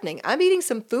things are happening. I'm eating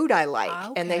some food I like.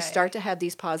 Okay. And they start to have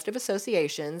these positive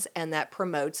associations and that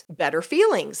promotes better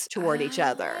feelings toward each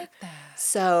other. Like that.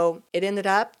 So it ended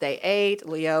up, they ate,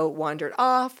 Leo wandered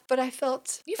off, but I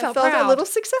felt proud. A little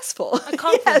successful.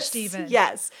 Accomplished even.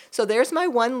 Yes. So there's my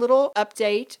one little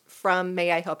update from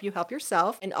May I Help You Help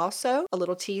Yourself. And also a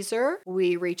little teaser.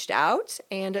 We reached out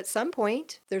and at some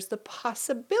point there's the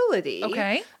possibility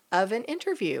of an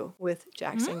interview with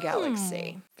Jackson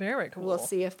Galaxy. Very cool. We'll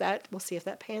see if that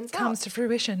pans out. Comes to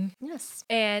fruition. Yes.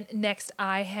 And next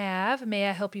I have May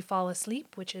I Help You Fall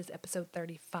Asleep, which is episode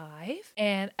 35.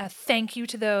 And a thank you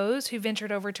to those who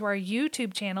ventured over to our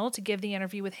YouTube channel to give the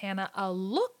interview with Hannah a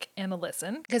look and a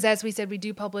listen. Because as we said, we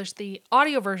do publish the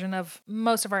audio version of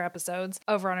most of our episodes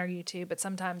over on our YouTube, but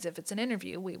sometimes if it's an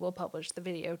interview, we will publish the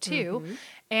video too.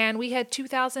 And we had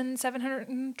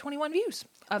 2,721 views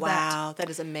of that. Wow, that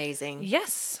is amazing.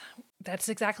 Yes. That's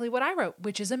exactly what I wrote,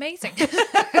 which is amazing.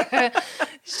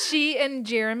 She and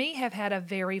Jeremy have had a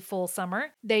very full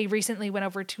summer. They recently went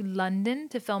over to London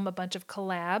to film a bunch of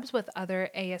collabs with other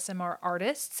ASMR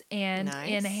artists. And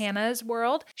in Hannah's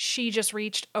world, they just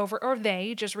reached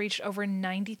over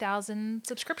 90,000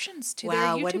 subscriptions to their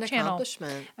YouTube what an channel.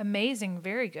 Accomplishment. Amazing.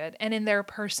 Very good. And in their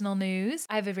personal news,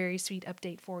 I have a very sweet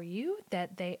update for you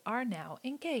that they are now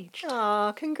engaged.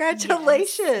 Oh,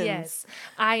 congratulations. Yes.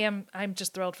 I'm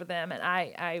just thrilled for them. And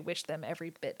I wish them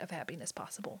every bit of happiness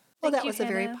possible. Well, that was a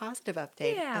very positive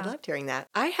update. Yeah. I loved hearing that.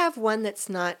 I have one that's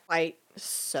not quite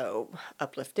so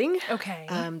uplifting. Okay.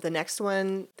 The next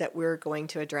one that we're going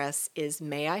to address is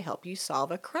May I Help You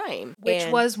Solve a Crime?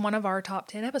 Which was one of our top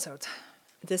 10 episodes.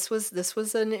 This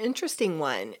was an interesting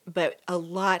one, but a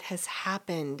lot has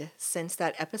happened since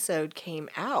that episode came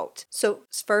out. So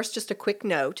first, just a quick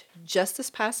note. Just this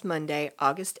past Monday,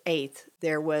 August 8th,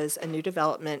 there was a new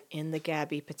development in the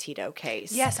Gabby Petito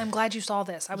case. Yes, I'm glad you saw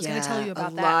this. I was going to tell you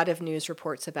about that. A lot of news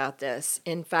reports about this.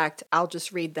 In fact, I'll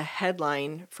just read the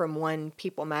headline from one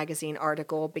People magazine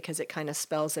article because it kind of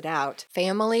spells it out.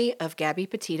 Family of Gabby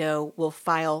Petito will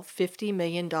file $50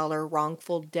 million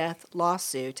wrongful death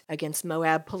lawsuit against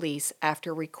Moab police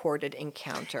after recorded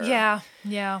encounter. Yeah.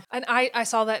 And I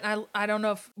saw that, and I don't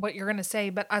know what you're going to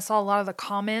say, but I saw a lot of the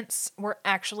comments were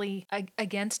actually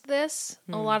against this.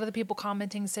 A lot of the people commenting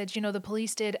commenting said, you know, the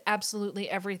police did absolutely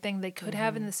everything they could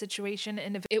have in the situation.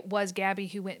 And if it was Gabby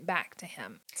who went back to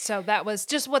him. So that was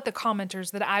just what the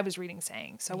commenters that I was reading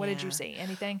saying. So what did you say?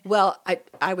 Anything? Well,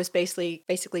 I was basically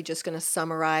just going to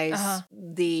summarize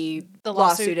the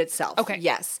lawsuit itself. Okay.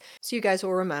 Yes. So you guys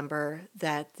will remember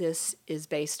that this is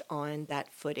based on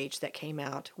that footage that came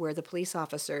out where the police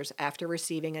officers, after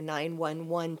receiving a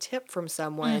 911 tip from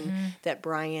someone that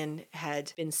Brian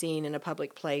had been seen in a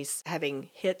public place having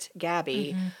hit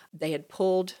Gabby, they had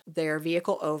pulled their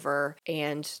vehicle over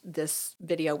and this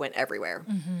video went everywhere.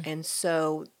 And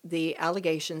so the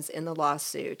allegations in the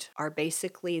lawsuit are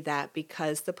basically that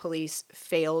because the police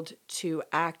failed to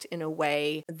act in a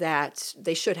way that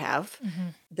they should have,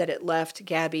 that it left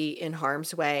Gabby in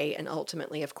harm's way. And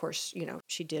ultimately, of course, you know,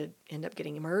 she did end up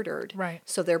getting murdered. Right.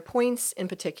 So there are points in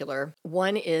particular.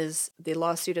 One is the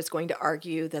lawsuit is going to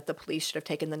argue that the police should have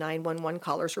taken the 911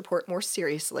 caller's report more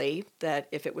seriously, that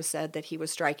if it was said that he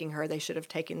was striking her, they should have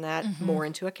taken that more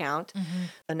into account.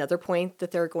 Another point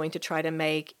that they're going to try to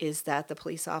make is that the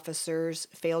police officers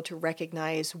failed to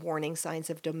recognize warning signs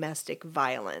of domestic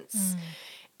violence.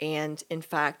 And in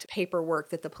fact, paperwork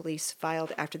that the police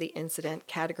filed after the incident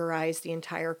categorized the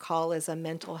entire call as a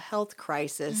mental health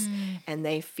crisis. And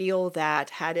they feel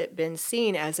that had it been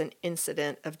seen as an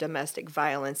incident of domestic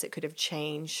violence, it could have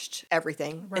changed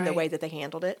everything in the way that they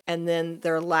handled it. And then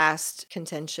their last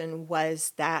contention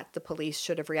was that the police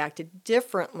should have reacted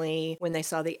differently when they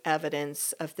saw the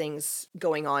evidence of things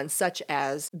going on, such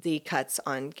as the cuts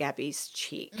on Gabby's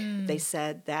cheek. They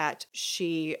said that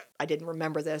I didn't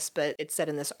remember this, but it said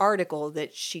in this article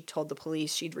that she told the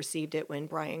police she'd received it when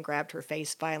Brian grabbed her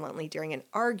face violently during an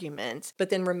argument. But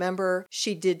then remember,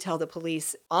 she did tell the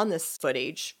police on this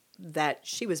footage that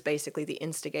she was basically the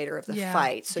instigator of the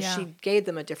fight. So she gave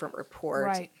them a different report.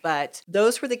 Right. But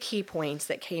those were the key points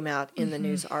that came out in the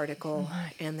news article.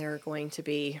 And they're going to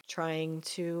be trying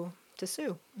to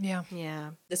sue. Yeah. Yeah.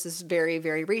 This is very,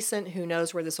 very recent. Who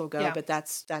knows where this will go, but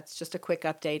that's just a quick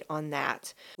update on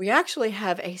that. We actually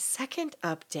have a second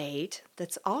update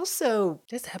that's also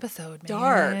This episode,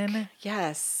 dark. man.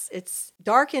 Yes. It's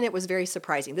dark and it was very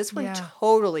surprising. This one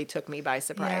totally took me by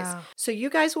surprise. Yeah. So you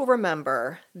guys will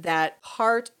remember that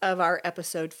part of our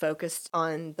episode focused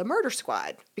on the murder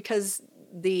squad because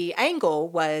the angle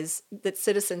was that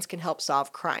citizens can help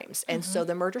solve crimes. And so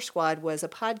the Murder Squad was a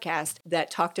podcast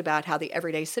that talked about how the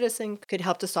everyday citizen could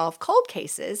help to solve cold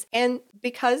cases. And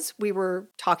because we were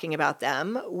talking about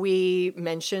them, we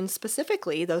mentioned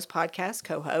specifically those podcast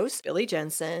co-hosts, Billy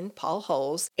Jensen, Paul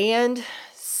Holes, and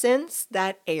since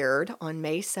that aired on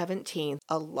May 17th,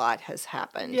 a lot has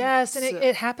happened. Yes, and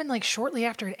it happened like shortly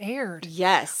after it aired.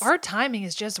 Yes. Our timing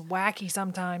is just wacky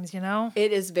sometimes, you know?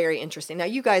 It is very interesting. Now,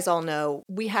 you guys all know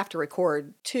we have to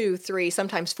record 2, 3,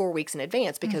 sometimes 4 weeks in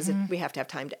advance because we have to have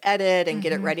time to edit and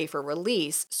get it ready for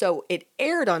release. So it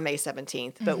aired on May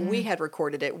 17th, but we had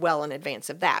recorded it well in advance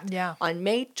of that. Yeah. On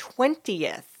May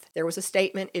 20th, there was a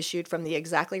statement issued from the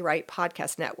Exactly Right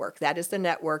podcast network. That is the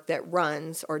network that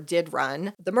runs or did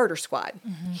run the Murder Squad.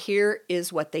 Here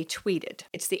is what they tweeted.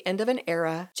 It's the end of an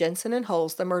era. Jensen and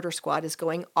Holes, the Murder Squad, is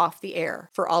going off the air.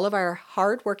 For all of our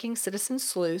hardworking citizen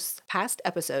sleuths, past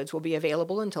episodes will be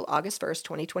available until August 1st,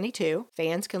 2022.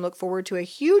 Fans can look forward to a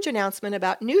huge announcement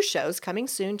about new shows coming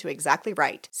soon to Exactly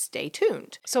Right. Stay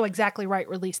tuned. So Exactly Right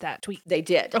released that tweet. They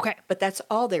did. Okay. But that's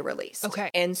all they released.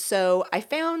 Okay. And so I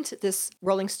found this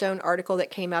Rolling Stone article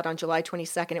that came out on July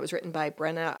 22nd. It was written by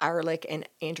Brenna Ehrlich and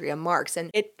Andrea Marks,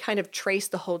 and it kind of traced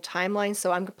the whole timeline.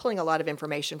 So I'm pulling a lot of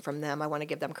information from them. I want to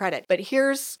give them credit. But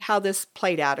here's how this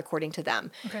played out according to them.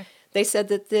 Okay. They said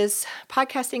that this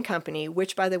podcasting company,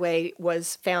 which, by the way,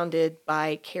 was founded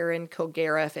by Karen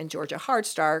Kilgariff and Georgia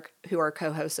Hardstark, who are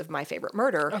co-hosts of My Favorite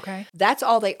Murder, that's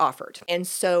all they offered. And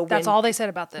so that's all they said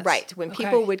about this. Right. When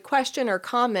people would question or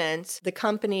comment, the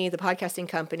podcasting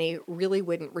company, really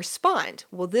wouldn't respond.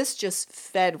 Well, this just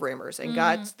fed rumors and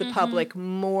got the public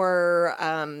more,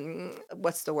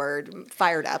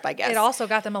 fired up, I guess. It also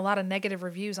got them a lot of negative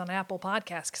reviews on Apple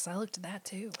Podcasts because I looked at that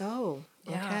too. Oh,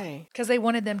 okay. Because they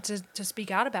wanted them to speak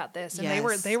out about this, and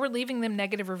they were leaving them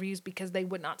negative reviews because they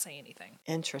would not say anything.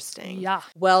 Interesting. Yeah.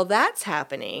 Well, that's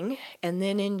happening. And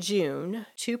then in June,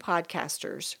 2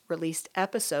 podcasters released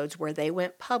episodes where they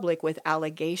went public with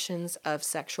allegations of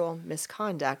sexual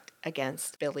misconduct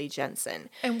against Billy Jensen.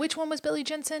 And which one was Billy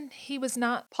Jensen? He was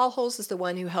not. Paul Holes is the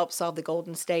one who helped solve the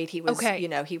Golden State. He was, Okay.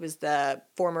 he was the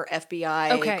former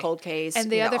FBI cold case.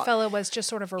 And the other fellow was just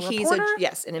sort of a reporter?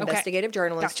 He's an investigative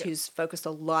journalist Gotcha. who's focused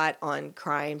a lot on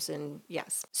crimes and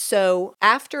yes. So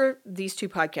after these two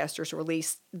podcasters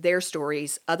released their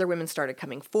stories, other women started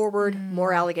coming forward.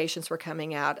 More allegations were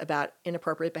coming out about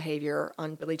inappropriate behavior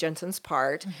on Billy Jensen's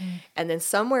part. And then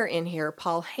somewhere in here,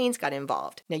 Paul Haynes got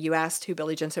involved. Now, you asked who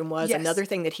Billy Jensen was. Yes. Another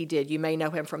thing that he did, you may know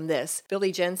him from this.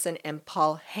 Billy Jensen and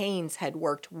Paul Haynes had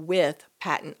worked with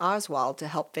Patton Oswalt to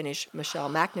help finish Michelle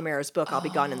McNamara's book, I'll Be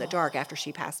Gone in the Dark, after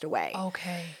she passed away.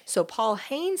 Okay. So Paul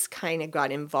Haynes kind of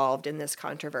got involved in this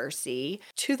controversy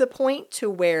to the point to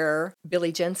where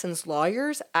Billy Jensen's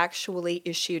lawyers actually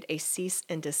issued a cease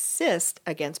and desist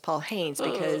against Paul Haynes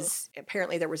because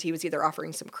apparently he was either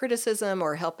offering some criticism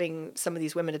or helping some of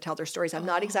these women to tell their stories. I'm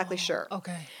not exactly sure.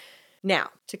 Okay.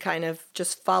 Now, to kind of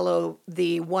just follow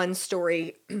the one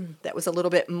story that was a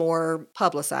little bit more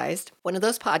publicized, one of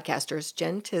those podcasters,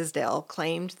 Jen Tisdale,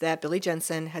 claimed that Billy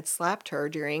Jensen had slapped her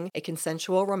during a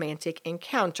consensual romantic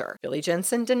encounter. Billy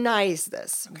Jensen denies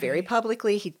this very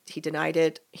publicly. He denied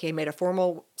it. He made a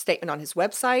formal statement on his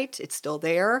website. It's still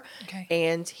there. Okay.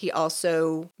 And he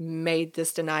also made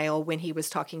this denial when he was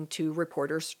talking to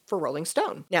reporters for Rolling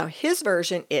Stone. Now, his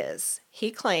version is he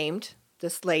claimed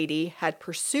this lady had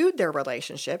pursued their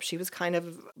relationship. She was kind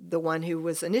of the one who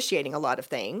was initiating a lot of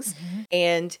things.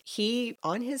 And he,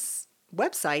 on his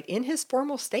website, in his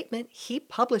formal statement, he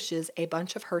publishes a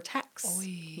bunch of her texts. Oy.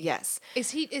 Yes.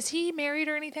 Is he married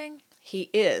or anything?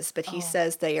 He is, but he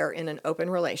says they are in an open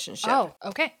relationship. Oh,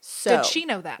 okay. So did she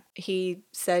know that? He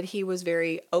said he was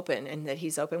very open and that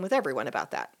he's open with everyone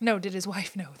about that. No, did his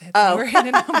wife know that they were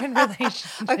in an open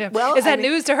relationship? Well, is that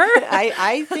news to her?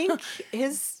 I think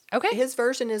his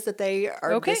version is that they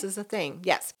are, Okay. this is a thing.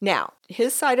 Yes. Now,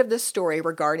 his side of this story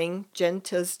regarding Jen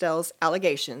Tisdale's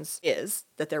allegations is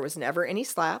that there was never any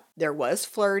slap. There was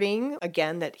flirting,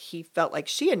 again, that he felt like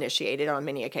she initiated on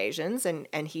many occasions, and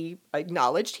he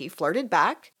acknowledged he flirted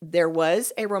back. There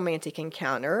was a romantic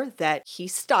encounter that he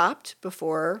stopped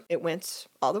before it went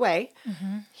all the way.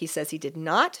 He says he did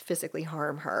not physically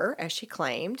harm her, as she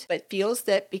claimed, but feels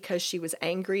that because she was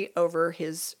angry over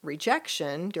his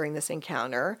rejection during this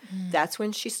encounter, that's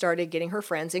when she started getting her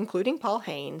friends, including Paul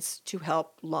Haynes, to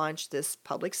help launch this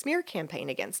public smear campaign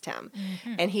against him.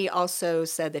 And he also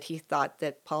said that he thought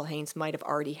that Paul Haynes might have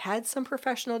already had some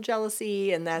professional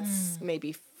jealousy, and that's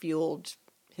maybe fueled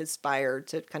his fire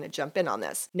to kind of jump in on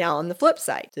this. Now, on the flip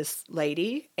side, this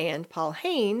lady and Paul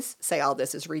Haynes say all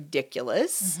this is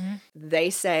ridiculous. They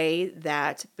say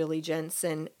that Billy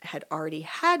Jensen had already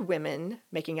had women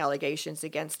making allegations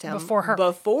against him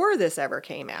before this ever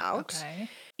came out. Okay.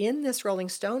 In this Rolling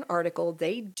Stone article,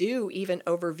 they do even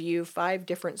overview 5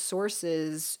 different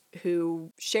sources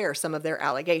who share some of their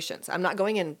allegations. I'm not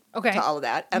going into all of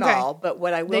that at all, but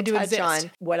what I will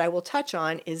touch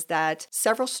on is that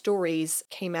several stories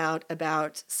came out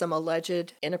about some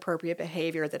alleged inappropriate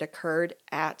behavior that occurred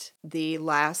at the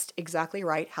last Exactly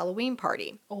Right Halloween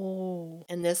party. Oh.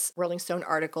 And this Rolling Stone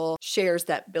article shares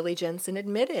that Billy Jensen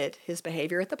admitted his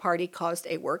behavior at the party caused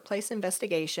a workplace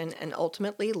investigation and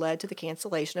ultimately led to the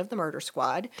cancellation of the murder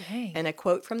squad. Dang. And a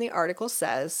quote from the article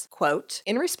says, quote,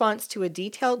 "In response to a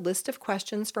detailed list of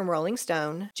questions from Rolling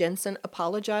Stone, Jensen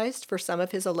apologized for some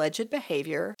of his alleged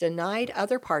behavior, denied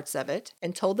other parts of it,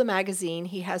 and told the magazine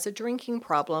he has a drinking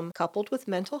problem coupled with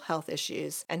mental health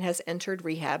issues and has entered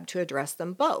rehab to address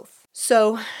them both."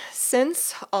 So,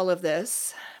 since all of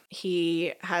this,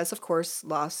 he has, of course,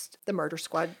 lost the Murder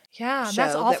Squad. Yeah, show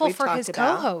that's that awful we've for talked his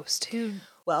about. co-host who...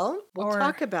 Well, we'll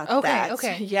talk about Okay, that.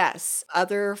 okay. Yes.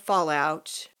 Other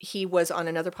fallout. He was on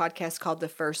another podcast called The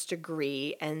First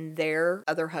Degree, and their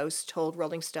other host told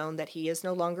Rolling Stone that he is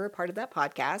no longer a part of that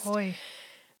podcast. Boy.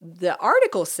 The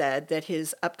article said that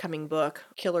his upcoming book,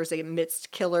 Killers Amidst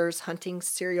Killers, Hunting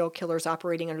Serial Killers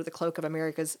Operating Under the Cloak of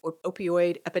America's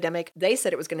Opioid Epidemic, they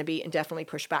said it was going to be indefinitely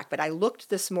pushed back. But I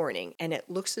looked this morning, and it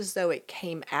looks as though it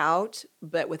came out,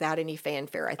 but without any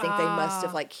fanfare. I think they must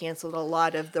have canceled a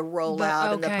lot of the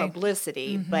rollout and the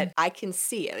publicity, but I can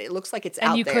see it. It looks like it's out there.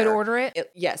 And you could order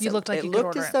it? Yes. You looked like it you could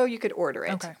looked order as it. though you could order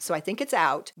it. Okay. So I think it's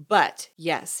out. But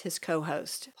yes, his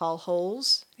co-host, Paul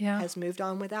Holes, Yeah. has moved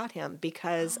on without him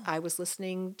because I was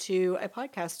listening to a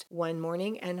podcast one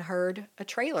morning and heard a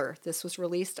trailer. This was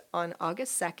released on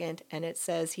August 2nd, and it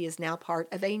says he is now part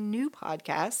of a new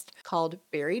podcast called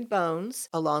Buried Bones,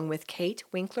 along with Kate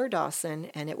Winkler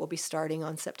Dawson, and it will be starting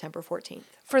on September 14th.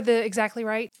 For the Exactly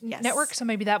Right Yes. network? So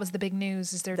maybe that was the big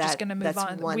news, is they're just going to move that's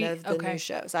on. one of the new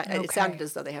shows. It sounded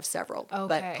as though they have several,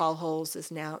 but Okay. Paul Holes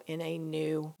is now in a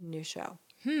new show.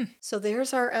 So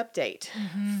there's our update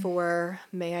for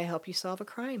May I Help You Solve a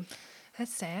Crime.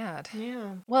 That's sad.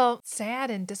 Yeah. Well, sad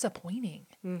and disappointing.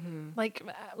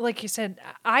 Like you said,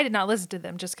 I did not listen to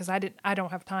them just because I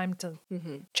don't have time to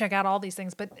check out all these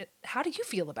things. But how do you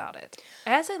feel about it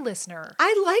as a listener?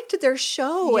 I liked their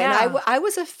show, and I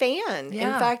was a fan.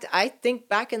 Yeah. In fact, I think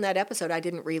back in that episode, I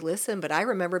didn't re-listen, but I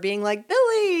remember being like,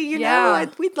 Billy, you know,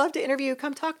 we'd love to interview you.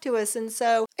 Come talk to us. And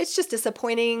so it's just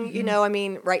disappointing. You know, I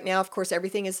mean, right now, of course,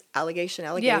 everything is allegation,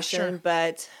 sure.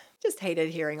 but just hated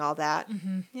hearing all that.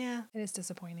 Yeah. It is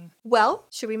disappointing. Well,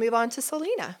 should we move on to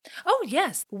Selena? Oh,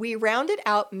 yes. We rounded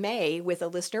out May with a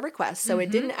listener request, so it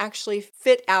didn't actually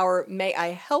fit our May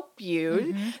I Help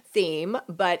You theme,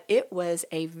 but it was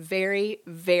a very,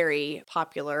 very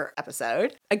popular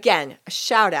episode. Again, a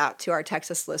shout out to our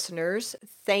Texas listeners.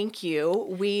 Thank you.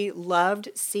 We loved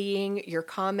seeing your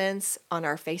comments on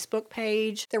our Facebook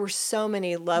page. There were so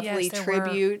many lovely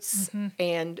tributes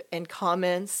and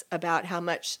comments about how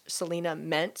much Selena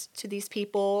meant to these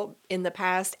people in the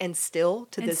past and still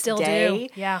to this day.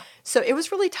 Do. Yeah. So it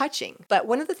was really touching. But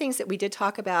one of the things that we did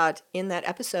talk about in that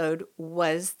episode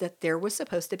was that there was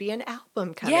supposed to be an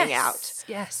album coming out.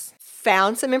 Yes.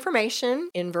 Found some information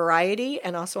in Variety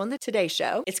and also on the Today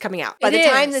Show. It's coming out. By the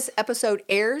time this episode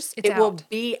airs, it will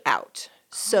be out.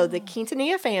 So the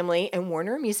Quintanilla family and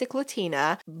Warner Music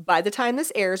Latina, by the time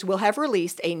this airs, will have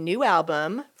released a new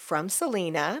album from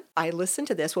Selena. I listened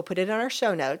to this. We'll put it on our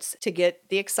show notes to get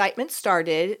the excitement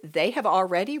started. They have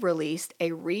already released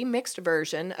a remixed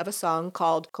version of a song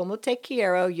called Como Te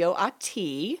Quiero Yo A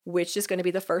Ti, which is going to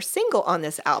be the first single on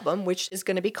this album, which is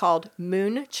going to be called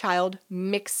Moonchild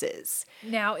Mixes.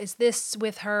 Now, is this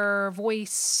with her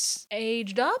voice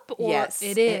aged up? Or Yes.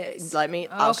 It is.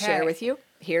 I'll share with you.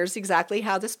 Here's exactly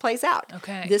how this plays out.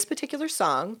 Okay. This particular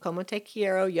song, Como Te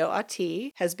Quiero Yo A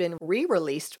Ti, has been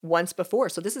re-released once before.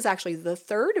 So this is actually the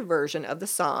third version of the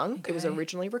song. Okay. It was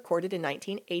originally recorded in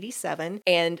 1987.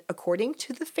 And according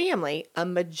to the family, a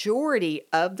majority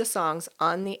of the songs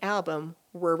on the album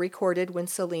were recorded when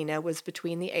Selena was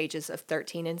between the ages of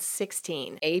 13 and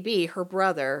 16. AB, her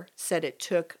brother, said it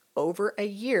took over a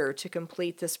year to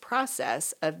complete this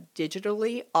process of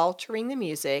digitally altering the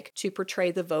music to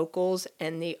portray the vocals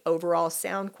and the overall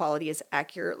sound quality as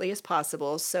accurately as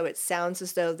possible. So it sounds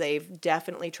as though they've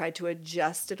definitely tried to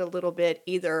adjust it a little bit,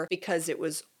 either because it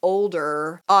was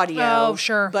older audio,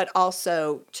 but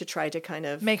also to try to kind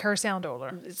of make her sound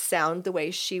older, sound the way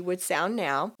she would sound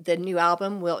now. The new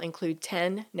album will include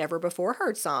 10 never before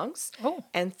heard songs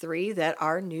and 3 that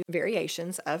are new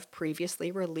variations of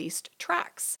previously released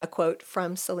tracks. A quote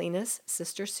from Selena's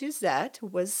sister Suzette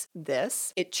was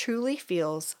this: "It truly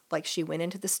feels like she went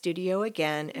into the studio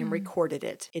again and recorded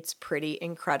it. It's pretty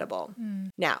incredible."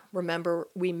 Now, remember,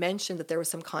 we mentioned that there was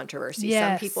some controversy.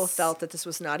 Yes. Some people felt that this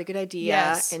was not a good idea.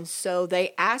 Yes. And so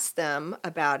they asked them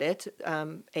about it,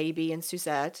 AB and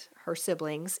Suzette, her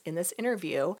siblings, in this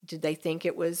interview. Did they think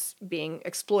it was being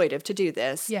exploitive to do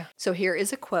this? Yeah. So here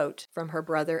is a quote from her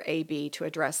brother AB to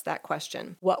address that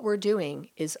question. "What we're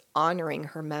doing is honoring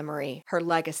her memory, her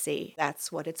legacy.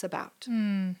 That's what it's about."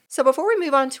 So before we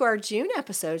move on to our June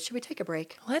episode, should we take a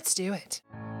break? Let's do it.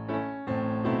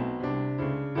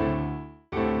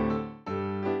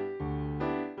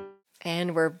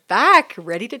 And we're back,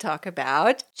 ready to talk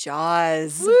about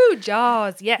Jaws. Woo,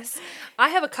 Jaws, yes. I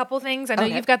have a couple things. I know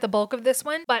you've got the bulk of this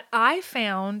one, but I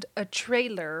found a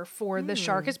trailer for The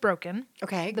Shark is Broken.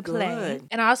 Okay, the play.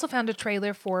 And I also found a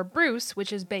trailer for Bruce,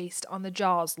 which is based on the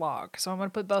Jaws log. So I'm going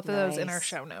to put both of those in our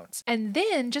show notes. And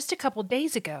then just a couple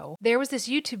days ago, there was this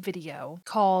YouTube video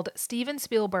called Steven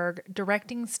Spielberg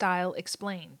Directing Style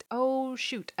Explained. Oh,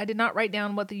 shoot. I did not write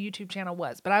down what the YouTube channel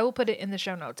was, but I will put it in the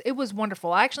show notes. It was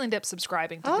wonderful. I actually ended up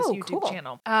subscribing to this YouTube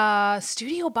channel.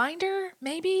 Studio Binder,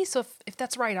 maybe? So if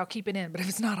that's right, I'll keep it in. But if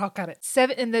it's not, I'll cut it.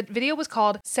 And the video was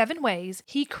called 7 Ways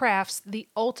He Crafts the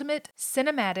Ultimate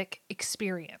Cinematic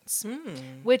Experience,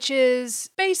 which is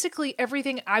basically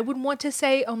everything I would want to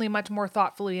say, only much more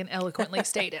thoughtfully and eloquently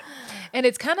stated. And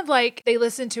it's kind of like they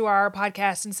listened to our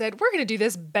podcast and said, we're going to do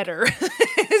this better.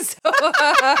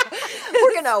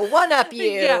 We're going to one-up you.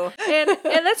 Yeah.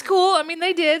 And that's cool. I mean,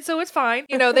 they did, so it's fine.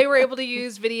 You know, they were able to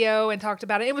use video and talked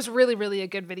about it. It was really, really a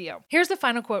good video. Here's the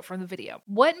final quote from the video.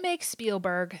 "What makes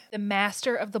Spielberg the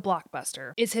master of the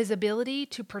blockbuster is his ability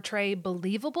to portray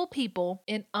believable people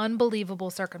in unbelievable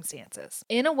circumstances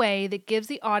in a way that gives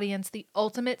the audience the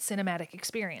ultimate cinematic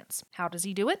experience. How does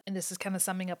he do it?" And this is kind of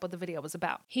summing up what the video was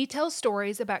about. "He tells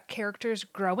stories about characters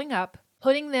growing up,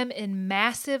 putting them in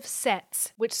massive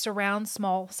sets which surround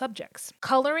small subjects,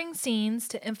 coloring scenes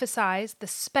to emphasize the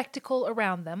spectacle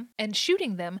around them, and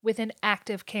shooting them with an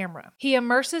active camera. He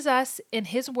immerses us in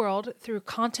his world through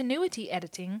continuity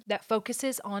editing that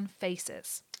focuses on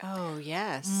faces. Oh,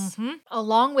 yes.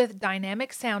 Along with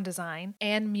dynamic sound design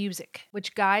and music,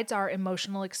 which guides our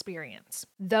emotional experience.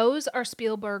 Those are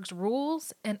Spielberg's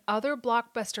rules, and other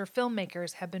blockbuster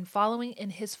filmmakers have been following in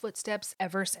his footsteps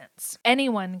ever since.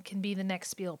 Anyone can be the next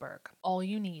Spielberg. All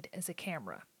you need is a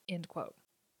camera. End quote.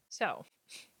 So,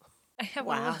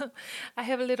 I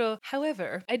have a little,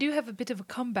 however, I do have a bit of a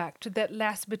comeback to that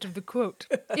last bit of the quote.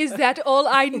 Is that all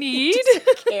I need?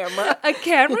 Camera. A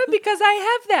camera? Because I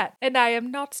have that, and I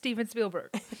am not Steven Spielberg.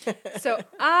 So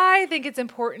I think it's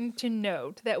important to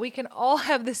note that we can all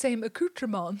have the same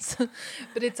accoutrements,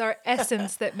 but it's our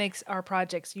essence that makes our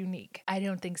projects unique. I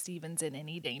don't think Steven's in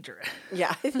any danger.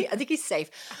 Yeah, I think he's safe.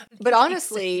 But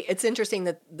honestly, it's interesting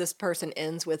that this person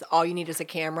ends with all you need is a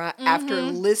camera after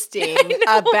listing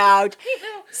about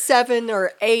 7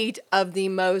 or 8 of the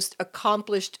most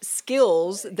accomplished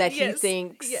skills that he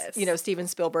thinks, Steven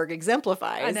Spielberg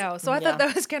exemplifies. I know. So I thought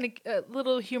that was kind of a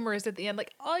little humorous at the end,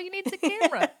 like, all you need is a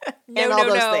camera. And all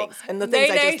those things. And the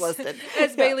things I just listed.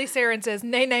 As Bailey Saren says,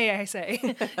 nay, I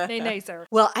say. Nay, sir.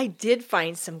 Well, I did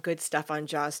find some good stuff on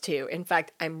Jaws too. In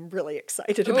fact, I'm really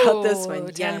excited about this one.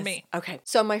 Tell me. Okay.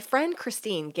 So my friend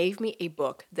Christine gave me a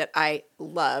book that I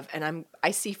love, and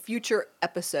I see future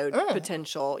episode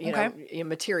potential,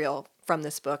 material from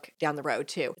this book down the road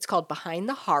too. It's called Behind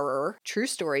the Horror: True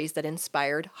Stories That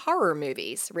Inspired Horror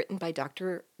Movies, written by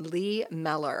Dr. Lee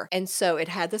Meller. And so it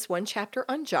had this one chapter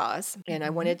on Jaws, and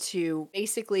I wanted to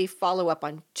basically follow up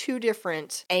on 2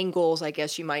 different angles, I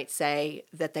guess you might say,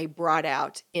 that they brought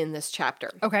out in this chapter.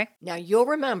 Okay. Now you'll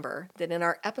remember that in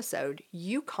our episode,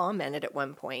 you commented at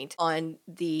one point on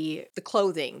the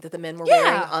clothing that the men were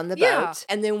wearing on the boat.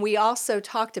 And then we also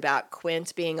talked about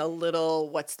Quint being a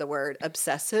little,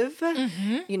 obsessive,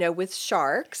 with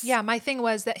sharks. Yeah, my thing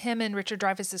was that him and Richard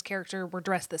Dreyfuss's character were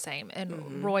dressed the same,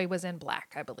 and Roy was in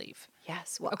black, I believe.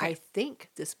 Yes. Well, I think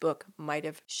this book might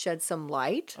have shed some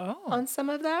light on some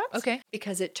of that. Okay.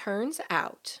 Because it turns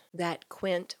out that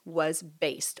Quint was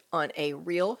based on a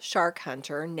real shark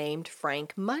hunter named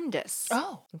Frank Mundus.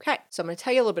 Oh. Okay. So I'm going to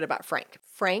tell you a little bit about Frank.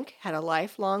 Frank had a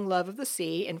lifelong love of the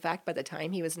sea. In fact, by the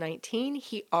time he was 19,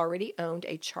 he already owned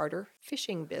a charter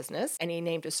fishing business, and he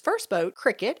named his first boat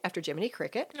Cricket after Jiminy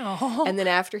Cricket. Oh. And then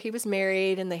after he was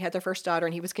married and they had their first daughter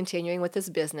and he was continuing with his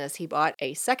business, he bought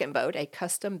a second boat, a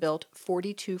custom-built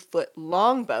 42-foot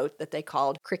long boat that they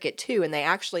called Cricket 2, and they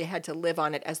actually had to live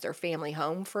on it as their family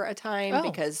home for a time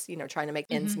because, trying to make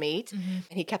ends meet. And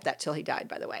he kept that till he died,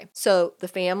 by the way. So the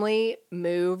family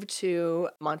moved to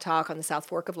Montauk on the South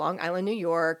Fork of Long Island, New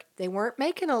York. They weren't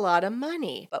making a lot of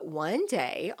money, but one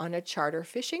day on a charter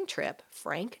fishing trip,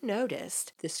 Frank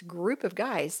noticed this group of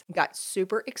guys got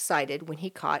super excited when he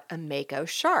caught a mako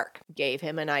shark. Gave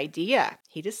him an idea.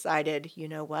 He decided, you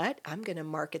know what? I'm going to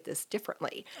market this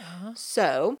differently.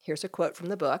 So here's a quote from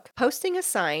the book. Posting a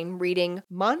sign reading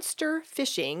 "Monster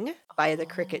Fishing" by the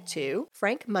Cricket 2,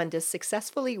 Frank Mundus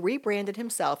successfully rebranded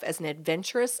himself as an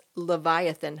adventurous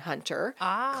Leviathan hunter,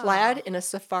 clad in a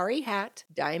safari hat,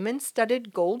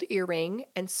 diamond-studded gold earring,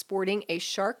 and sporting a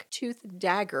shark-toothed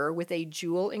dagger with a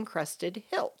jewel-encrusted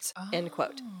hilt. End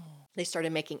quote. They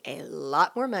started making a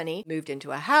lot more money, moved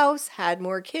into a house, had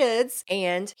more kids,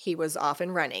 and he was off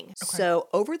and running. So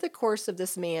over the course of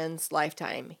this man's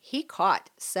lifetime, he caught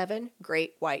 7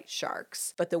 great white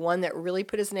sharks. But the one that really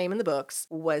put his name in the books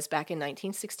was back in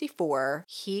 1964.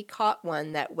 He caught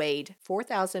one that weighed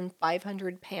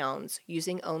 4,500 pounds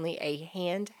using only a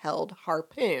handheld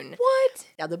harpoon. What?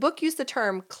 Now, the book used the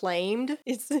term claimed.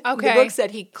 The book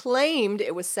said he claimed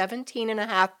it was 17 and a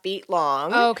half feet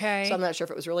long. Okay. So I'm not sure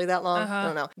if it was really that long. I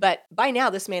don't know. But by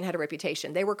now, this man had a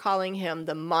reputation. They were calling him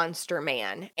the Monster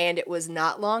Man. And it was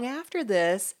not long after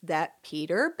this that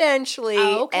Peter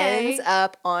Benchley ends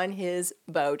up on his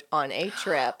boat on a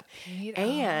trip.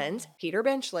 And Peter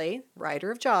Benchley,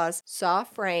 writer of Jaws, saw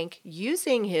Frank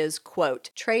using his,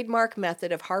 quote, trademark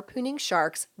method of harpooning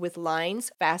sharks with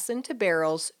lines fastened to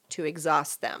barrels to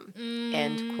exhaust them,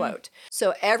 end quote.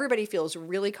 So everybody feels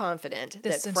really confident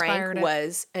that Frank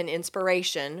was an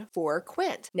inspiration for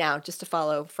Quint. Now, just to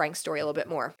follow Frank's story a little bit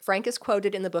more, Frank is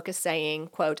quoted in the book as saying,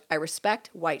 quote, I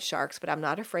respect white sharks, but I'm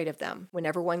not afraid of them.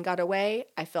 Whenever one got away,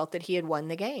 I felt that he had won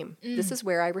the game. This is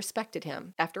where I respected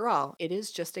him. After all, it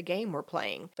is just a game we're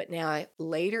playing. But now,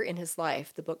 later in his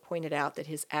life, the book pointed out that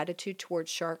his attitude towards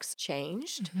sharks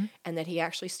changed and that he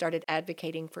actually started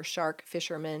advocating for shark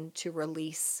fishermen to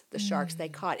release was the sharks they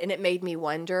caught. And it made me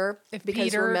wonder, If because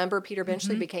Peter- remember, Peter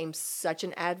Benchley became such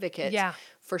an advocate Yeah.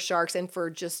 for sharks and for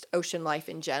just ocean life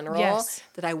in general, Yes.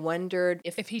 that I wondered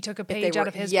If he took a if they page out were-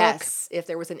 of his book. yes, if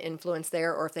there was an influence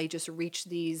there, or if they just reached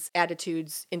these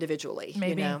attitudes individually.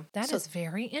 Maybe. You know? That is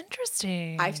very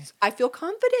interesting. I feel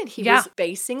confident he Yeah. was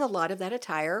basing a lot of that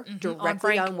attire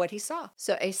directly Frank. on what he saw.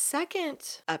 So a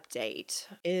second update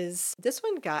is, this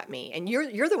one got me, and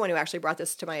you're the one who actually brought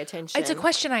this to my attention. It's a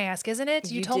question I ask, isn't it?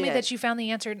 You You told me did. that you found the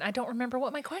answer, and I don't remember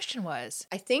what my question was.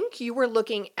 I think you were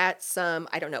looking at some,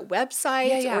 I don't know,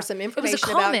 websites Yeah. or some It was a information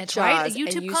comment, about right? A Jaws, and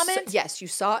YouTube you comment? yes, you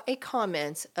saw a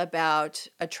comment about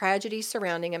a tragedy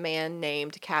surrounding a man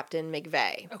named Captain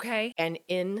McVeigh. Okay. And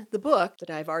in the book that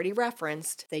I've already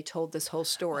referenced, they told this whole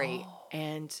story,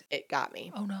 and it got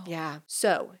me. Oh, no. Yeah.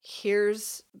 So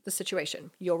here's the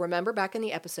situation. You'll remember back in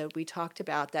the episode, we talked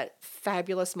about that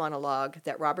fabulous monologue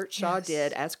that Robert Shaw Yes.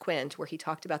 did as Quint, where he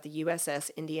talked about the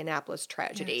USS Indianapolis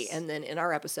tragedy. Yes. And then in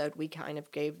our episode, we kind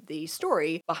of gave the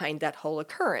story behind that whole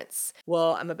occurrence.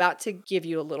 Well, I'm about to give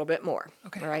you a little bit more.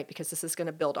 Okay. All right. Because this is going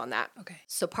to build on that. Okay.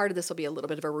 So part of this will be a little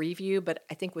bit of a review, but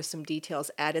I think with some details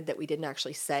added that we didn't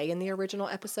actually say in the original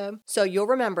episode. So you'll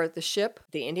remember the ship,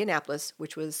 the Indianapolis,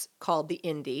 which was called the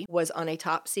Indy, was on a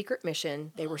top secret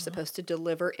mission. They were supposed to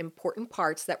deliver important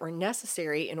parts that were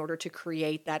necessary in order to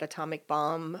create that atomic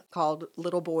bomb called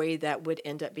Little Boy that would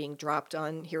end up being dropped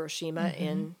on Hiroshima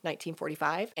in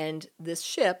 1945. And this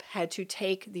ship had to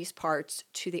take these parts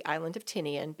to the island of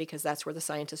Tinian because that's where the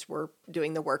scientists were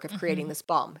doing the work of creating this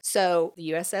bomb. So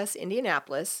the USS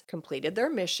Indianapolis completed their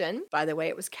mission. By the way,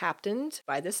 it was captained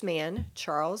by this man,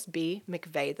 Charles B.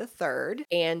 McVeigh III.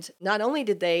 And not only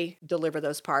did they deliver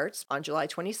those parts on July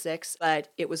 26th, but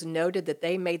it was noted that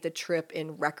they made the trip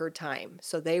in record time.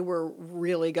 So they were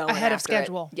really going Ahead of after it.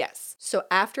 schedule. Yes. So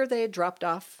after they had dropped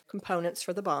off components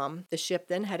for the bomb, the ship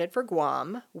then headed for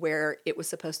Guam, where it was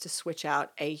supposed to switch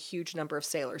out a huge number of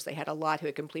sailors. They had a lot who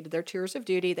had completed their tours of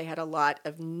duty. They had a lot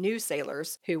of new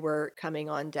sailors who were coming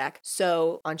on deck.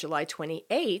 So on July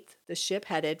 28th, the ship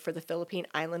headed for the Philippine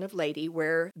island of Leyte,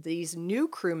 where these new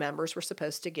crew members were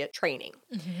supposed to get training.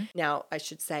 Now, I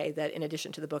should say that in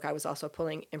addition to the book, I was also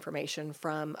pulling information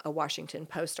from a Washington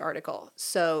Post article.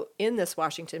 So in this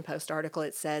Washington Post article,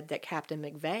 it said that Captain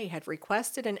McVeigh had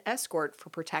requested an escort for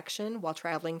protection while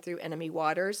traveling through enemy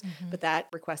waters, but that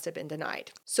request had been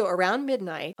denied. So around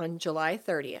midnight on July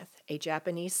 30th, a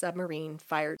Japanese submarine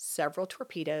fired several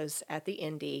torpedoes at the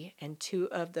Indy, and 2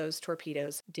 of those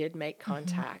torpedoes did make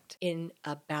contact. In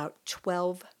about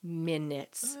 12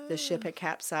 minutes, the ship had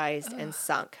capsized and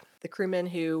sunk. The crewmen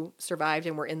who survived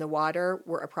and were in the water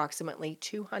were approximately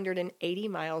 280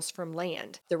 miles from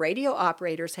land. The radio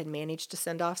operators had managed to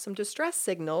send off some distress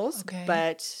signals, Okay.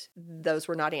 but those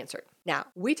were not answered. Now,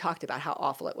 we talked about how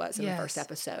awful it was in the Yes. first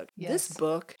episode. Yes. This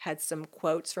book had some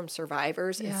quotes from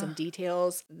survivors and Yeah. some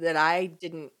details that I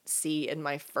didn't see in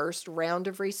my first round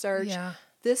of research. Yeah.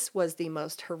 This was the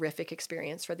most horrific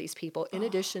experience for these people. In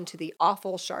addition to the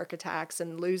awful shark attacks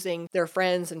and losing their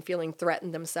friends and feeling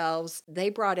threatened themselves,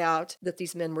 they brought out that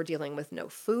these men were dealing with no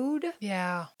food.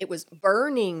 Yeah. It was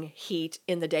burning heat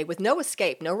in the day with no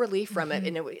escape, no relief from it.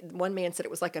 And one man said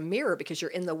it was like a mirror because you're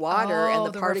in the water Oh,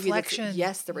 and the part of you reflection. that's,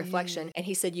 yes, the reflection. And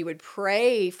he said you would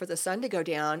pray for the sun to go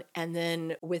down, and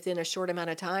then within a short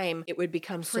amount of time, it would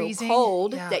become Freezing? so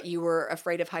cold Yeah. that you were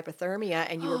afraid of hypothermia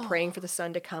and you were praying for the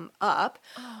sun to come up.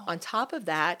 On top of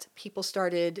that, people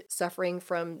started suffering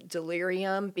from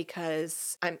delirium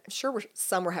because I'm sure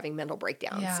some were having mental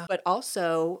breakdowns, Yeah. but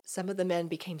also some of the men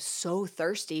became so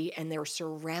thirsty and they were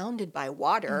surrounded by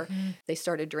water. They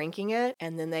started drinking it,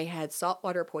 and then they had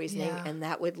saltwater poisoning, Yeah. and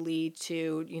that would lead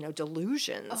to,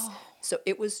 delusions. So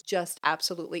it was just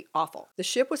absolutely awful. The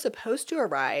ship was supposed to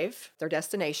arrive their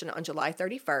destination on July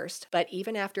 31st, but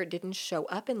even after it didn't show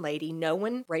up in Leyte, no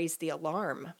one raised the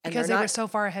alarm. And Because they're they not- were so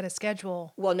far ahead of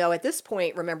schedule. Well, no, at this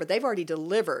point, remember, they've already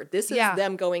delivered. This is Yeah.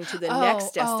 them going to the Oh,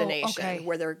 next oh, destination okay.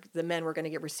 where the men were going to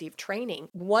get received training.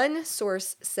 One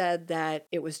source said that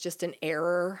it was just an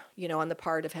error, on the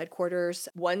part of headquarters.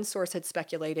 One source had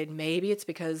speculated maybe it's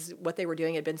because what they were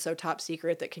doing had been so top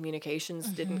secret that communications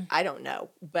didn't, I don't know.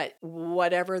 But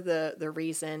whatever the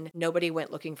reason, nobody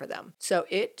went looking for them. So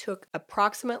it took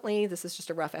approximately, this is just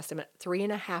a rough estimate,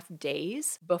 3.5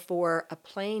 days before a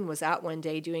plane was out one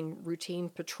day doing routine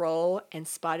patrol and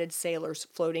spotted sailors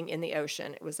floating in the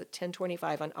ocean. It was at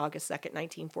 10:25 on August 2nd,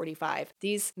 1945.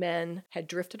 These men had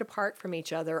drifted apart from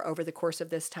each other over the course of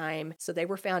this time, so they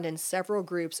were found in several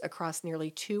groups across nearly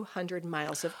 200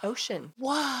 miles of ocean.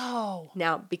 Wow.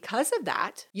 Now, because of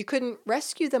that, you couldn't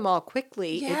rescue them all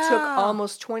quickly. It took Yeah.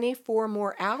 almost 24 24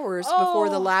 more hours before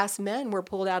the last men were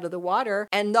pulled out of the water.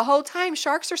 And the whole time,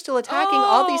 sharks are still attacking.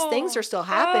 All these things are still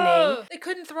happening. They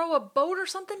couldn't throw a boat or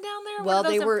something down there? Well, One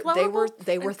of those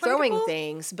they were throwing inflatable?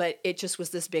 things, but it just was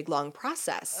this big long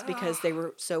process because they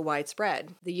were so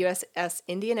widespread. The USS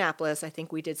Indianapolis, I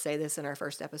think we did say this in our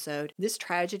first episode, this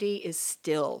tragedy is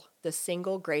still the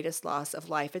single greatest loss of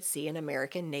life at sea in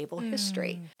American naval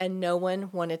history, and no one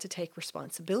wanted to take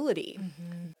responsibility.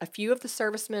 A few of the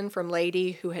servicemen from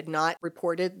Lady who had not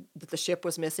reported that the ship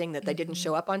was missing, that they didn't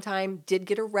show up on time, did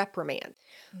get a reprimand,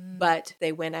 but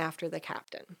they went after the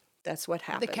captain. That's what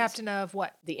happened. The captain of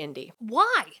what? The Indy.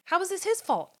 Why? How was this his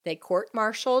fault? They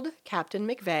court-martialed Captain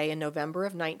McVeigh in November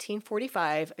of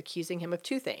 1945, accusing him of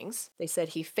two things. They said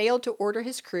he failed to order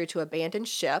his crew to abandon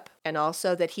ship, and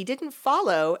also that he didn't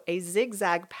follow a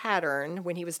zigzag pattern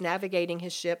when he was navigating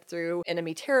his ship through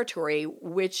enemy territory,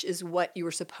 which is what you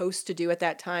were supposed to do at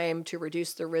that time to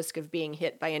reduce the risk of being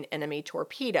hit by an enemy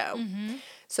torpedo.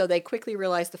 So they quickly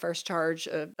realized the first charge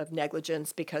of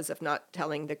negligence because of not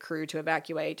telling the crew to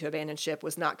evacuate, to abandon ship,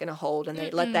 was not going to hold, and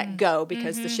they let that go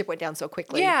because the ship went down so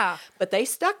quickly. Yeah. But they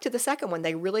stuck to the second one.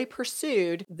 They really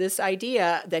pursued this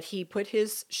idea that he put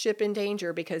his ship in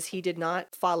danger because he did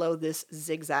not follow this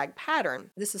zigzag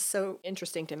pattern. This is so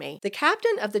interesting to me. The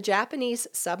captain of the Japanese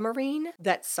submarine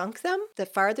that sunk them,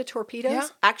 that fired the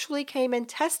torpedoes, actually came and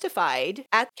testified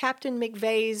at Captain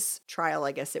McVeigh's trial,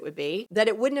 I guess it would be, that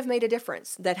it wouldn't have made a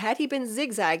difference. That had he been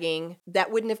zigzagging,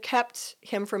 that wouldn't have kept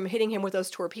him from hitting him with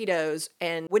those torpedoes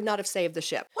and would not have saved the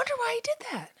ship. Wonder why he did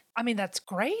that. I mean, that's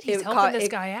great. He's helping this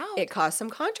guy out. It caused some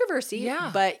controversy. Yeah.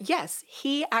 But yes,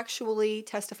 he actually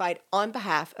testified on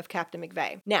behalf of Captain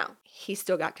McVeigh. Now, he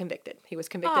still got convicted. He was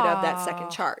convicted of that second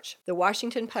charge. The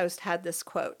Washington Post had this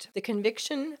quote: "The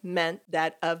conviction meant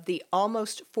that of the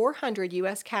almost 400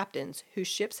 U.S. captains whose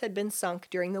ships had been sunk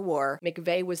during the war,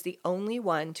 McVeigh was the only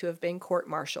one to have been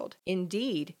court-martialed.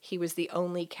 Indeed, he was the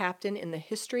only captain in the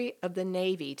history of the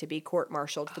Navy to be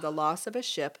court-martialed for the loss of a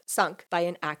ship sunk by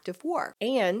an act of war."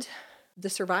 And the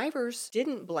survivors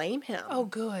didn't blame him. Oh,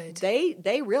 good.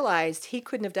 They realized he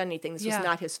couldn't have done anything. This was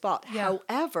not his fault. Yeah.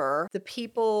 However, the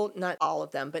people, not all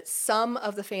of them, but some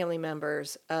of the family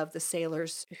members of the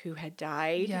sailors who had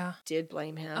died did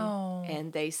blame him. Oh.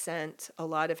 And they sent a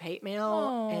lot of hate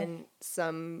mail and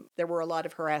there were a lot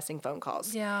of harassing phone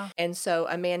calls. Yeah. And so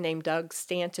a man named Doug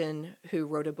Stanton, who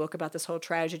wrote a book about this whole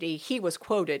tragedy, he was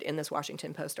quoted in this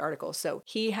Washington Post article. So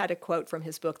he had a quote from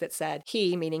his book that said,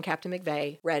 he, meaning Captain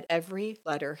McVeigh, read every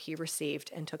letter he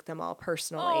received and took them all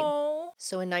personally. Oh.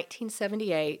 So in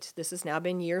 1978, this has now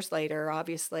been years later,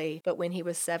 obviously, but when he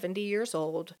was 70 years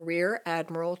old, Rear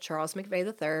Admiral Charles McVeigh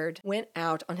III went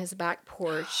out on his back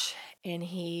porch and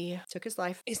he took his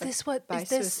life Is this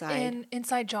suicide. in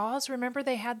Inside Jaws? Remember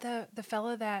they had the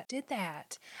fella that did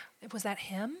that. Was that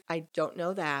him? I don't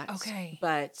know that. Okay.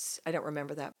 But I don't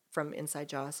remember that from Inside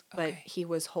Jaws. But Okay. he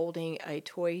was holding a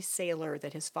toy sailor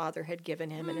that his father had given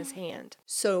him in his hand.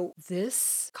 So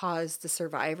this caused the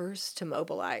survivors to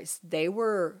mobilize. They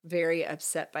were very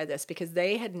upset by this because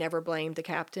they had never blamed the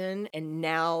captain and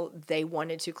now they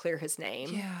wanted to clear his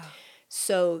name. Yeah.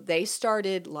 So they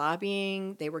started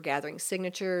lobbying, they were gathering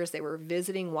signatures, they were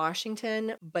visiting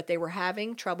Washington, but they were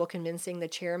having trouble convincing the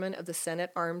chairman of the Senate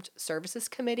Armed Services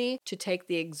Committee to take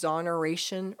the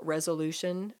exoneration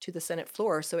resolution to the Senate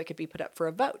floor so it could be put up for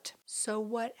a vote. So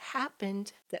what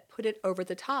happened that put it over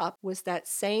the top was that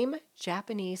same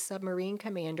Japanese submarine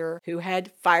commander who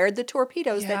had fired the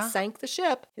torpedoes that sank the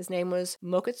ship. His name was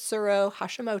Mokatsuro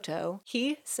Hashimoto.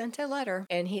 He sent a letter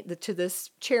to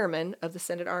this chairman of the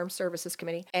Senate Armed Services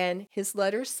Committee, and his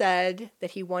letter said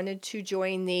that he wanted to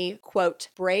join the, quote,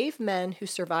 brave men who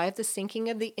survived the sinking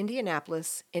of the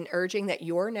Indianapolis in urging that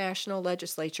your national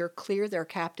legislature clear their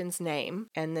captain's name.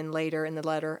 And then later in the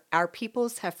letter, our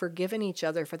peoples have forgiven each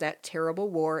other for that terrible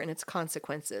war and its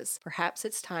consequences. Perhaps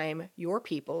it's time your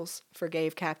peoples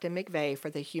forgave Captain McVeigh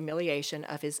for the humiliation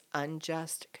of his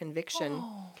unjust conviction.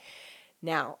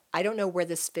 Now, I don't know where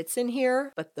this fits in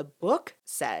here, but the book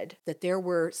said that there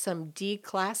were some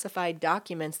declassified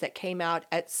documents that came out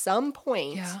at some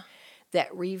point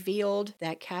that revealed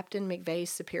that Captain McVeigh's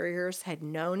superiors had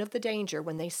known of the danger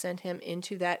when they sent him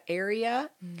into that area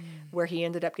where he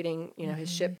ended up getting, his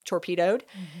ship torpedoed,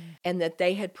 and that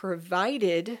they had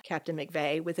provided Captain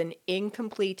McVeigh with an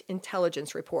incomplete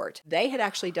intelligence report. They had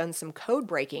actually done some code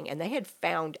breaking, and they had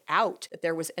found out that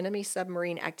there was enemy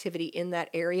submarine activity in that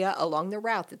area along the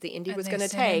route that the Indy was going to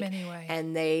take,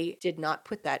 and they did not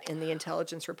put that in the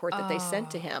intelligence report that they sent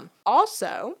to him.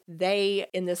 Also, they,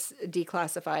 in this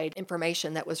declassified information,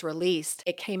 information that was released,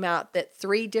 it came out that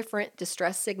 3 different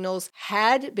distress signals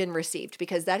had been received,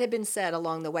 because that had been said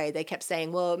along the way. They kept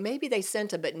saying, well, maybe they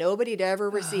sent them, but nobody had ever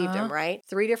received them, right?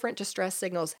 3 different distress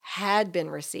signals had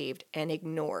been received and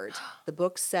ignored. The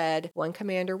book said 1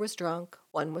 commander was drunk,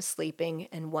 1 was sleeping,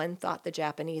 and 1 thought the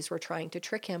Japanese were trying to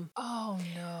trick him. Oh,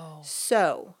 no.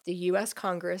 So the U.S.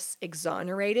 Congress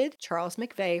exonerated Charles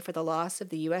McVeigh for the loss of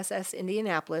the USS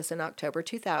Indianapolis in October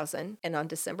 2000, and on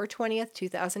December 20th,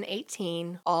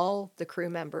 2018, all the crew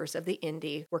members of the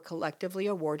Indy were collectively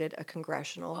awarded a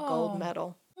congressional gold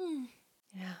medal.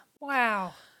 Yeah.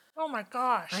 Wow. Oh my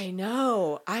gosh. I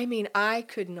know. I mean, I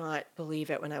could not believe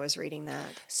it when I was reading that.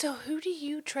 So who do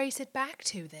you trace it back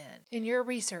to then in your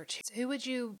research? Who would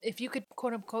you, if you could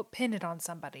quote unquote pin it on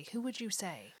somebody, who would you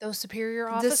say? Those superior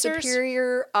officers? The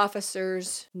superior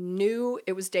officers knew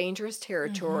it was dangerous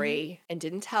territory and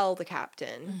didn't tell the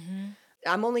captain.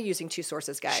 I'm only using 2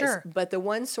 sources, guys. Sure. But the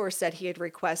one source said he had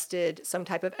requested some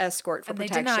type of escort for And they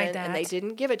protection, denied that. and they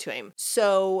didn't give it to him.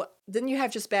 So then you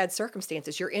have just bad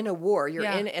circumstances. You're in a war. You're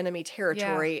in enemy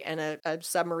territory, and a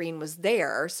submarine was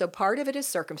there. So part of it is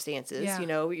circumstances. Yeah. You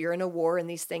know, you're in a war and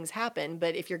these things happen.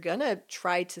 But if you're going to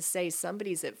try to say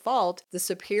somebody's at fault, the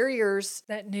superiors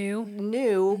that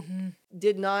knew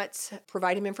did not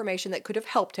provide him information that could have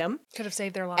helped him. Could have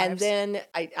saved their lives. And then,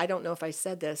 I don't know if I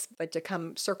said this, but to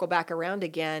come circle back around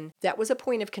again, that was a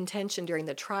point of contention during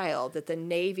the trial, that the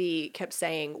Navy kept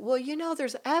saying, well, you know,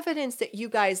 there's evidence that you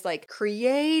guys like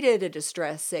created a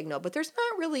distress signal, but there's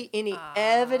not really any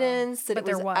evidence that but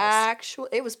it was actual.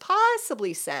 It was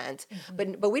possibly sent,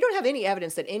 but we don't have any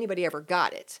evidence that anybody ever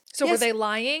got it. So were they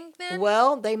lying then?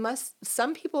 Well, they must.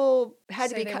 Some people had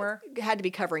Say they were? had to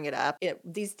be covering it up.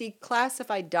 These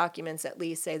declassified documents at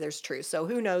least say there's truth. So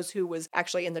who knows who was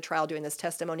actually in the trial doing this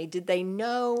testimony? Did they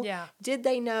know? Yeah. Did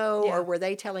they know, Yeah. or were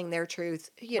they telling their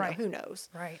truth? You know, Right. who knows?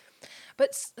 Right.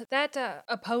 But that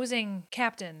opposing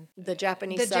captain, The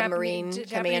Japanese submarine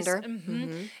commander.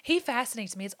 he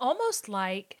fascinates me. It's almost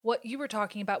like what you were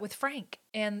talking about with Frank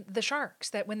and the Sharks,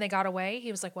 that when they got away,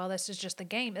 he was like, well, this is just the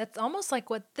game. It's almost like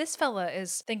what this fella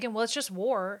is thinking, well, it's just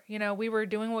war. You know, we were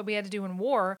doing what we had to do in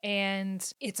war, and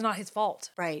it's not his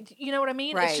fault. Right. You know what I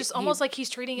mean? Right. It's just almost like he's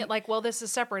treating it like, well, this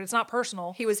is separate. It's not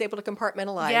personal. He was able to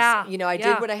compartmentalize. Yeah, You know, I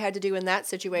yeah. did what I had to do in that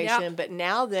situation, but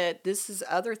now that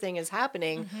other thing is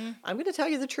happening, I'm going to tell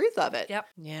you the truth of it. Yep.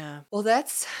 Yeah. Well,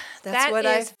 that's That what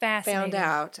is I fascinating. found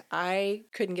out. I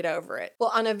couldn't get over it.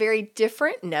 Well, on a very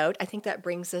different note, I think that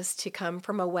brings us to Come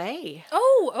From Away.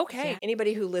 Oh, okay.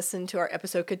 Anybody who listened to our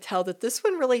episode could tell that this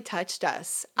one really touched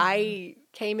us. I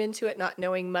came into it not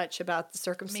knowing much about the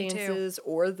circumstances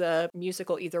or the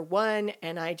musical, either one,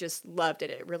 and I just loved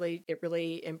it. It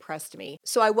really impressed me.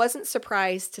 So I wasn't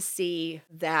surprised to see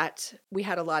that we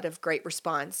had a lot of great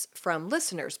response from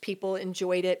listeners. People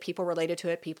enjoyed it, people related to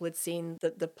it, people had seen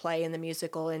the play and the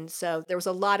musical, and so there was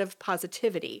a lot of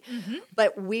positivity.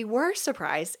 But we were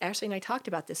surprised, Ashley and I talked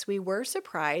about this, we were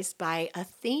surprised by a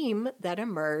theme that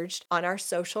emerged on our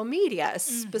social media,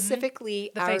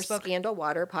 specifically The our Facebook. Scandal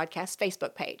Water podcast Facebook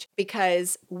page,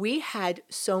 because we had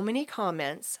so many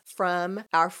comments from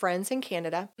our friends in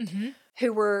Canada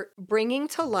who were bringing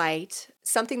to light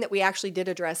something that we actually did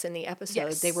address in the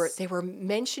episode. Yes. They were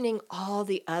mentioning all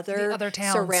the other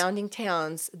towns. surrounding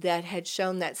towns that had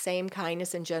shown that same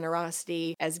kindness and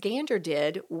generosity as Gander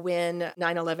did when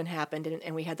 9/11 happened,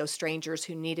 and we had those strangers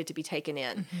who needed to be taken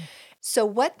in. So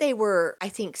what they were, I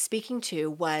think, speaking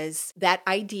to was that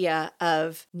idea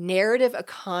of narrative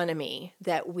economy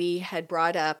that we had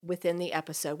brought up within the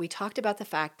episode. We talked about the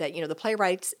fact that, you know, the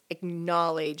playwrights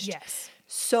acknowledged Yes.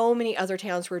 so many other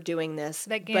towns were doing this.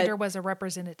 That but- Gander was a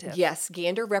representative. Yes,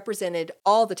 Gander represented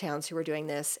all the towns who were doing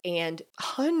this, and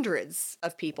hundreds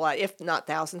of people, if not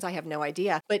thousands, I have no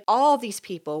idea, but all these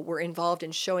people were involved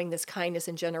in showing this kindness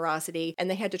and generosity, and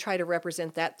they had to try to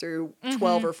represent that through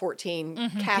 12 or 14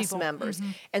 cast people. members.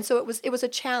 And so it was a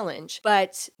challenge,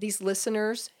 but these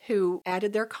listeners who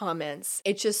added their comments,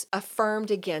 it just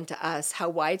affirmed again to us how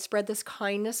widespread this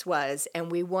kindness was, and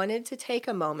we wanted to take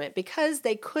a moment, because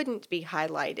they couldn't be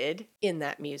highlighted in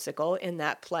that musical, in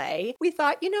that play. We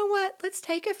thought, you know what, let's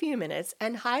take a few minutes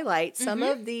and highlight some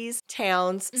of these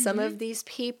towns, some of these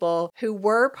people who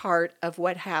were part of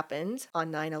what happened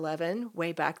on 9/11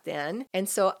 way back then. And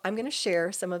so I'm going to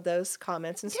share some of those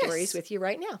comments and stories with you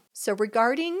right now. So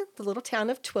regarding the little town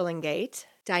of Twillingate,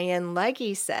 Diane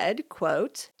Legge said,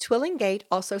 quote, Twillingate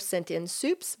also sent in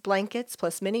soups, blankets,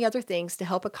 plus many other things to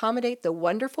help accommodate the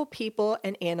wonderful people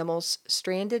and animals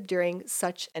stranded during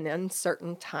such an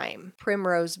uncertain time.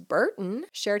 Primrose Burton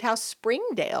shared how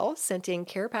Springdale sent in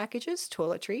care packages,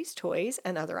 toiletries, toys,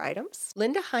 and other items.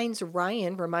 Linda Hines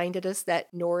Ryan reminded us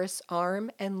that Norris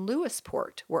Arm and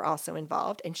Lewisport were also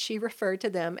involved, and she referred to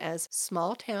them as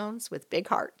small towns with big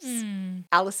hearts.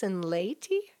 Allison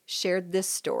Leahy shared this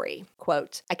story,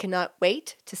 quote, I cannot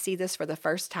wait to see this for the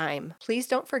first time. Please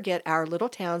don't forget our little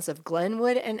towns of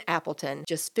Glenwood and Appleton,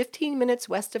 just 15 minutes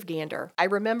west of Gander. I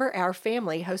remember our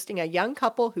family hosting a young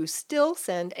couple who still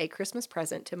send a Christmas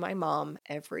present to my mom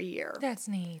every year. That's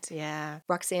neat. Yeah.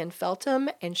 Roxanne Feltham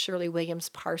and Shirley Williams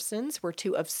Parsons were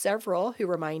two of several who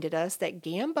reminded us that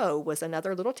Gambo was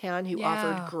another little town who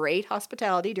offered great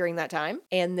hospitality during that time.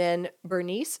 And then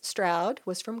Bernice Stroud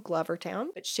was from Glovertown,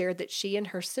 but shared that she and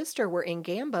her sister were in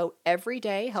Gambo every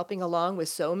day, helping along with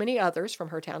so many others from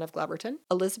her town of Gloverton.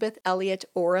 Elizabeth Elliott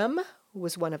Oram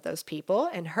was one of those people,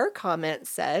 and her comment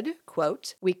said,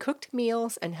 quote, we cooked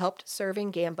meals and helped serve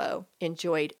in Gambo.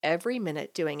 Enjoyed every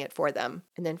minute doing it for them.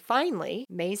 And then finally,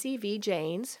 Maisie V.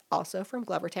 Janes, also from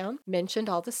Glovertown, mentioned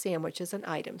all the sandwiches and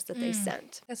items that they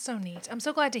sent. That's so neat. I'm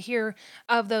so glad to hear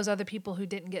of those other people who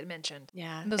didn't get mentioned.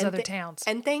 Yeah. Those other towns.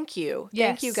 And thank you. Yes.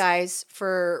 Thank you guys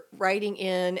for writing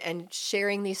in and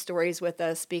sharing these stories with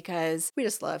us, because we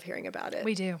just love hearing about it.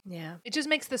 We do. Yeah. It just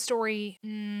makes the story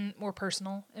more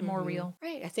personal and more real.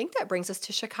 Right. I think that brings us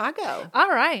to Chicago. All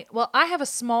right. Well, I have a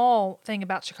small thing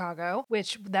about Chicago,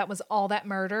 which that was All That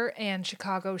Murder and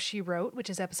Chicago She Wrote, which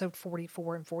is episode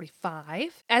 44 and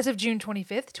 45. As of June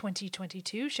 25th,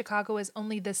 2022, Chicago is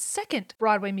only the second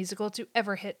Broadway musical to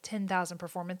ever hit 10,000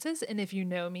 performances. And if you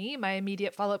know me, my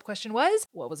immediate follow-up question was,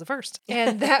 what was the first?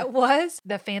 And that was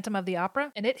The Phantom of the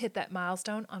Opera. And it hit that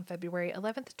milestone on February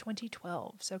 11th,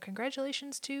 2012. So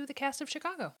congratulations to the cast of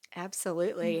Chicago.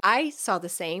 Absolutely. I saw the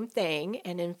same thing.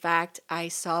 And in fact, I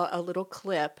saw a little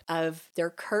clip of their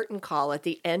curtain call at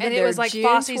the end of their And it was like June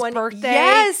Fosse's 20 birthday.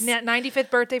 Yes! 95th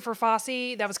birthday for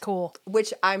Fosse. That was cool.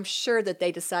 Which I'm sure that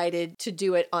they decided to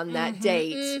do it on that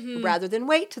date rather than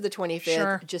wait to the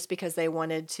 25th, just because they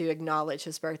wanted to acknowledge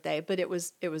his birthday. But it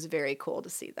was very cool to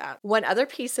see that. One other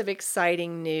piece of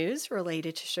exciting news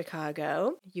related to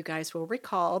Chicago, you guys will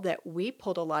recall that we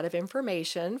pulled a lot of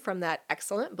information from that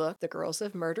excellent book, The Girls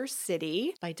of Murder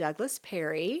City by Douglas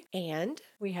Perry. And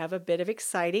we have a bit of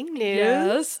exciting news.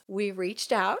 Yes. We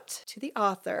reached out to the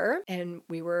author and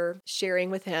we were sharing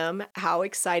with him how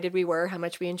excited we were, how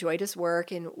much we enjoyed his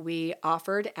work, and we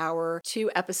offered our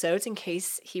 2 episodes in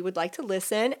case he would like to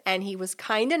listen, and he was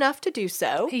kind enough to do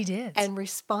so. He did. And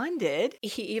responded.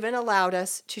 He even allowed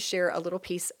us to share a little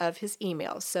piece of his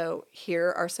email. So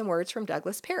here are some words from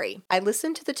Douglas Perry. I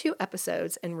listened to the 2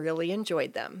 episodes and really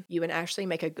enjoyed them. You and Ashley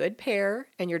make a good pair,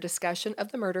 and your discussion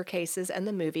of the murder cases and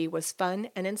the movie was fun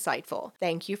and insightful.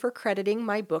 Thank you for crediting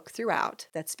my book throughout.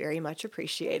 That's very much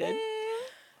appreciated.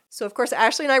 So, of course,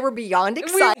 Ashley and I were beyond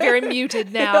excited. We're very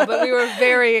muted now, but we were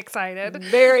very excited.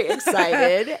 Very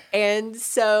excited. And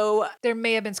so there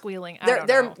may have been squealing. I don't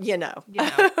know. You know.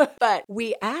 But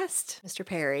we asked Mr.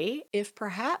 Perry if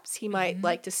perhaps he might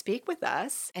like to speak with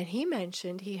us. And he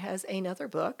mentioned he has another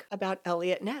book about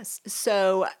Eliot Ness.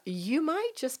 So you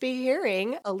might just be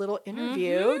hearing a little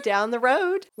interview down the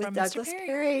road with From Douglas Mr.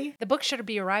 Perry. The book should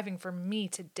be arriving for me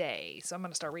today, so I'm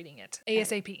going to start reading it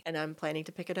ASAP. And I'm planning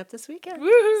to pick it up this weekend.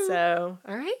 Woohoo! So,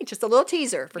 all right, just a little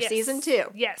teaser for season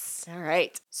 2. Yes. All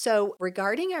right. So,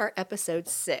 regarding our episode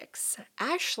 6,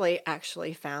 Ashley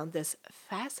actually found this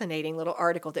fascinating little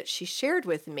article that she shared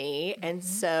with me. And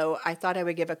so I thought I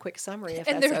would give a quick summary if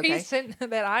And that's the okay. reason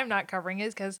that I'm not covering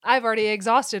is because I've already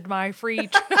exhausted my free,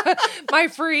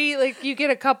 like you get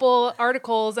a couple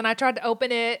articles and I tried to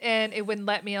open it and it wouldn't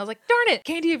let me. I was like, darn it,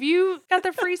 Candy, have you got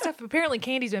the free stuff? Apparently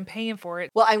Candy's been paying for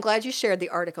it. Well, I'm glad you shared the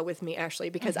article with me,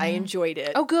 Ashley, because I enjoyed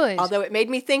it. Oh, good. Although it made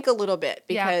me think a little bit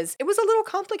because it was a little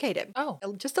complicated. Oh.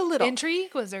 Just a little.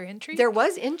 Intrigue? Was there intrigue? There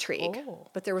was intrigue, Oh.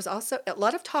 but there was also a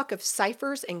lot of talk of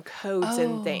ciphers and codes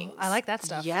and things. I like that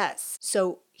stuff. Yes.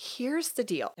 So here's the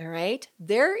deal, all right?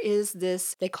 There is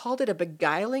this, they called it a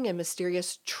beguiling and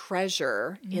mysterious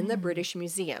treasure in the British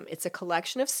Museum. It's a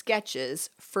collection of sketches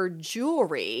for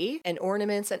jewelry and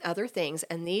ornaments and other things.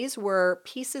 And these were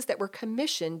pieces that were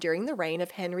commissioned during the reign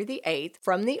of Henry VIII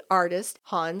from the artist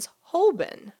Hans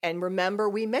Holbein. And remember,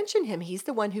 we mentioned him. He's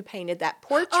the one who painted that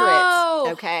portrait. Oh,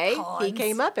 okay. Hans. He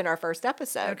came up in our first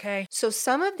episode. Okay. So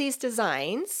some of these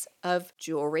designs of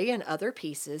jewelry and other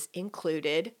pieces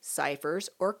included ciphers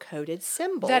or coded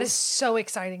symbols. That is so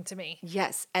exciting to me.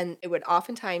 Yes, and it would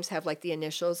oftentimes have like the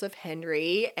initials of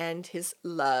Henry and his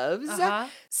loves.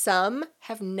 Some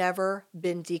have never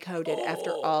been decoded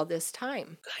after all this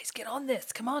time. Guys, get on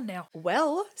this. Come on now.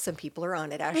 Well, some people are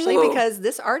on it, Ashley, because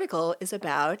this article is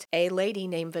about a lady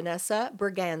named Vanessa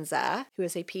Braganza, who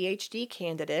is a PhD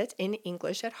candidate in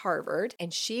English at Harvard,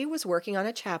 and she was working on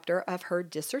a chapter of her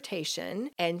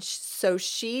dissertation, and so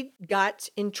she got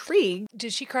intrigued.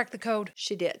 Did she crack the code?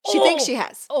 She did. She thinks she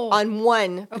has on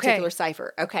one particular Okay.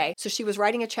 cipher. Okay. So she was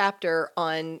writing a chapter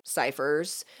on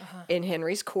ciphers in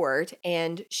Henry's court,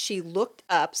 and she looked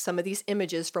up some of these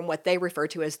images from what they refer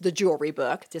to as the jewelry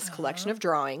book, this collection of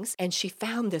drawings, and she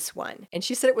found this one. And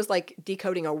she said it was like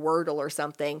decoding a Wordle or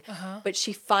something, but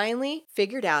she finally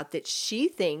figured out that she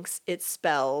thinks it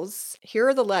spells, here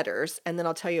are the letters, and then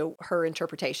I'll tell you her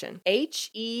interpretation.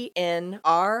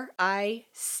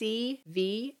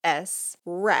 HENRICVS,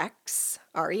 Rex,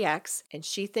 REX, and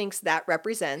she thinks that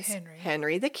represents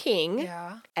Henry the King.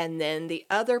 Yeah. And then the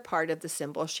other part of the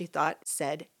symbol she thought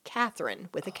said Catherine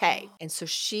with a K. And so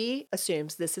she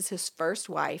assumes this is his first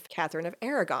wife, Catherine of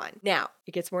Aragon. Now,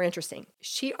 it gets more interesting.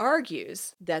 She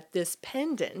argues that this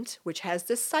pendant, which has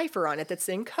this cipher on it that's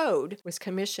in code, was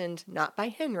commissioned not by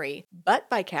Henry, but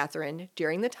by Catherine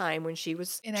during the time when she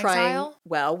was In trying, exile?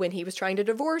 well, when he was trying to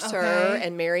divorce her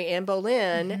and marry Anne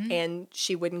Boleyn, and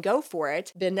she wouldn't go for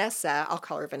it. Vanessa, I'll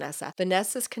call her Vanessa.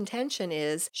 Vanessa's contention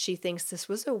is she thinks this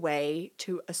was a way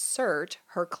to assert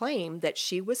her claim that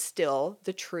she was still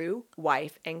the true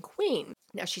wife and queen.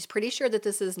 Now, she's pretty sure that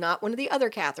this is not one of the other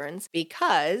Catherines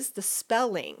because the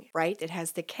spelling, right? It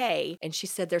has the K. And she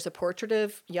said there's a portrait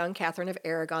of young Catherine of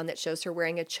Aragon that shows her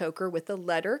wearing a choker with the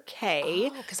letter K.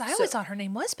 Oh, because I always thought her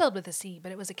name was spelled with a C,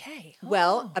 but it was a K.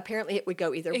 Well, apparently it would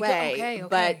go either It go- way.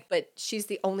 okay. But she's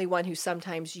the only one who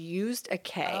sometimes used a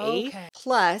K. Okay.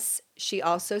 Plus, she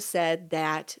also said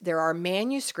that there are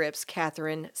manuscripts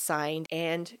Catherine signed,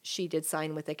 and she did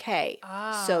sign with a K.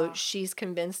 So she's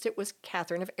convinced it was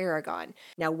Catherine of Aragon.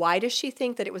 Now, why does she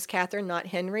think that it was Catherine, not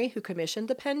Henry, who commissioned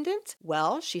the pendant?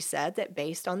 Well, she said that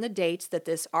based on the dates that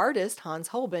this artist, Hans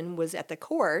Holbein, was at the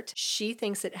court, she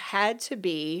thinks it had to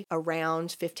be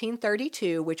around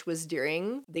 1532, which was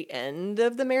during the end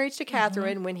of the marriage to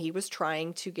Catherine when he was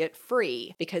trying to get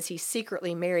free because he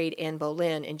secretly married Anne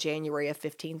Boleyn in January of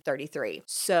 1533.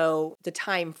 So the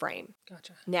time frame.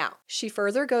 Gotcha. Now, she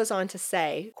further goes on to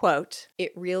say, quote,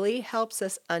 "It really helps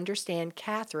us understand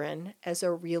Catherine as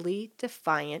a really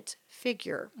defiant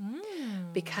figure."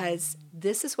 Because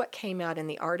this is what came out in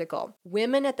the article.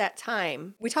 Women at that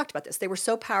time, we talked about this, they were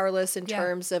so powerless in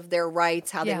terms of their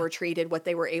rights, how they were treated, what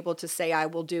they were able to say, I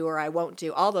will do or I won't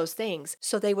do, all those things.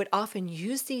 So they would often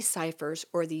use these ciphers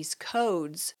or these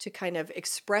codes to kind of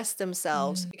express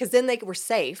themselves because then they were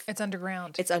safe. It's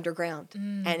underground. It's underground.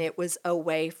 And it was a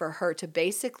way for her to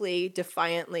basically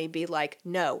defiantly be like,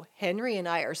 no, Henry and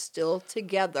I are still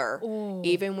together,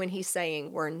 even when he's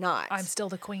saying we're not. I'm still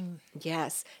the queen.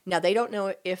 Yes. Now, they don't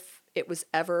know if it was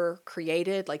ever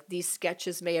created. Like, these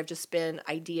sketches may have just been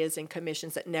ideas and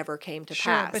commissions that never came to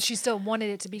Sure, pass. but she still wanted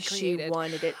it to be created. She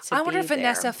wanted it to I wonder be if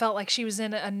Vanessa there. felt like she was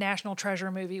in a National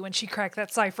Treasure movie when she cracked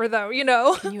that cipher, though, you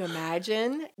know? Can you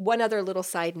imagine? One other little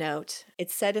side note. It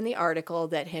said in the article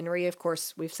that Henry, of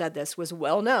course, we've said this, was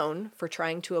well known for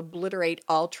trying to obliterate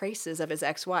all traces of his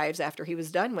ex-wives after he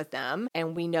was done with them.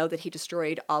 And we know that he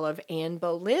destroyed all of Anne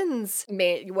Boleyn's,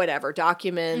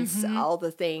 documents, all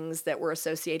the things that were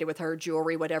associated with her,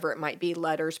 jewelry, whatever it might be,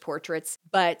 letters, portraits.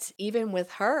 But even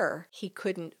with her, he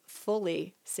couldn't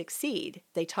fully succeed.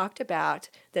 They talked about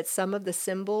that some of the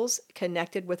symbols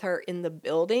connected with her in the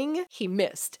building, he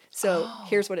missed. So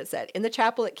here's what it said. In the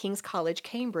chapel at King's College,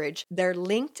 Cambridge, their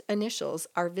linked initials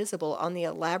are visible on the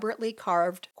elaborately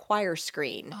carved choir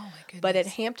screen. Oh my goodness. But at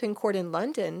Hampton Court in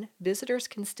London, visitors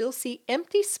can still see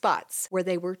empty spots where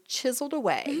they were chiseled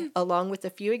away, along with a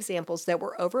few examples that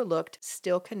were overlooked,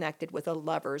 still connected with a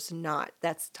lover's knot.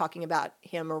 That's talking about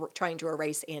him trying to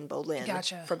erase Anne Boleyn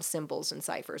from symbols and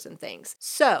ciphers and things.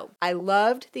 So I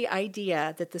loved the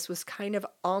idea that this was kind of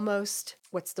almost,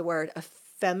 a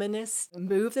feminist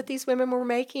move that these women were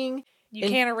making. You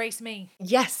can't erase me.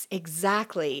 Yes,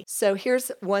 exactly. So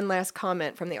here's one last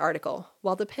comment from the article.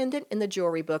 While the pendant in the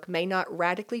jewelry book may not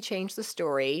radically change the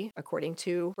story, according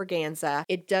to Braganza,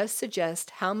 it does suggest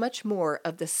how much more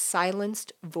of the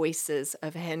silenced voices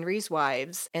of Henry's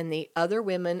wives and the other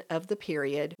women of the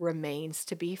period remains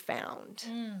to be found.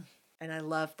 And I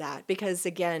love that because,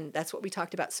 again, that's what we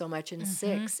talked about so much in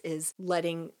 6 is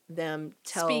letting them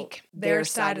tell Speak their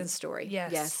side of the story.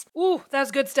 Yes. Ooh,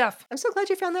 that's good stuff. I'm so glad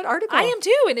you found that article. I am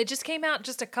too, and it just came out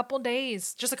just a couple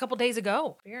days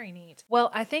ago. Very neat.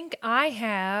 Well, I think I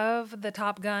have the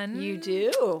Top Gun. You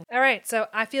do. All right, so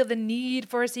I feel the need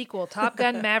for a sequel, Top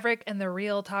Gun Maverick and the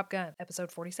Real Top Gun,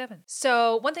 episode 47.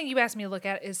 So one thing you asked me to look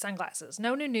at is sunglasses.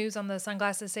 No new news on the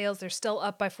sunglasses sales. They're still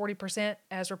up by 40%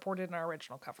 as reported in our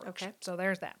original coverage. Okay. So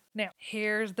there's that. Now,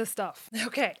 here's the stuff.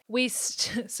 Okay. We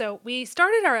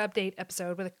started our update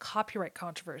episode with a copyright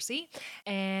controversy,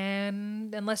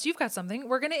 and unless you've got something,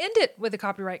 we're going to end it with a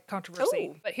copyright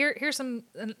controversy. Ooh. But here's some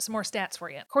more stats for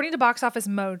you. According to Box Office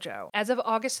Mojo, as of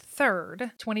August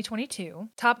 3rd, 2022,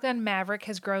 Top Gun Maverick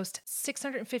has grossed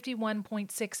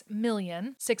 $651.6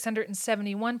 million,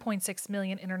 $671.6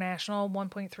 million international,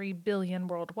 $1.3 billion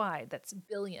worldwide. That's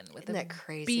billion with Isn't a that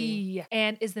crazy? B,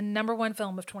 and is the number one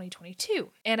film of 2022.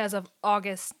 And as of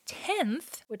August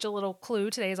 10th, which a little clue,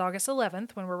 today is August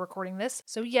 11th when we're recording this,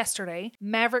 so yesterday,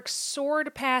 Maverick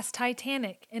soared past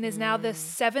Titanic and is now the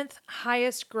 7th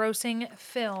highest grossing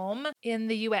film in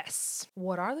the US.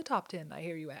 What are the top 10, I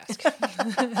hear you ask?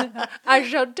 I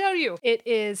shall tell you. It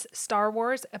is Star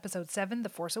Wars Episode 7, The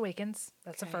Force Awakens.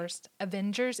 That's the first.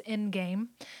 Avengers Endgame.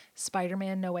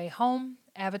 Spider-Man No Way Home.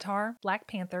 Avatar. Black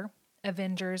Panther.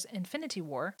 Avengers Infinity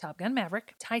War, Top Gun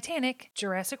Maverick, Titanic,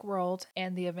 Jurassic World,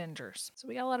 and The Avengers. So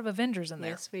we got a lot of Avengers in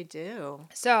there. Yes, we do.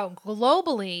 So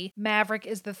globally, Maverick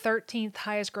is the 13th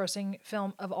highest grossing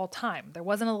film of all time. There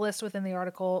wasn't a list within the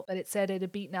article, but it said it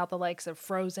had beaten out the likes of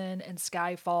Frozen and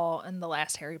Skyfall and the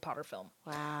last Harry Potter film.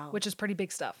 Wow. Which is pretty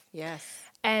big stuff. Yes.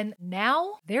 And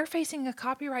now they're facing a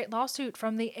copyright lawsuit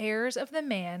from the heirs of the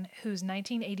man whose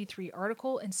 1983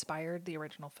 article inspired the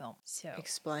original film. So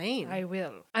Explain. I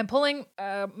will. I'm pulling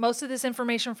most of this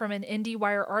information from an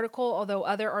IndieWire article, although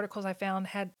other articles I found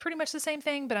had pretty much the same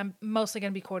thing, but I'm mostly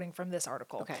going to be quoting from this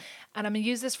article. Okay. And I'm going to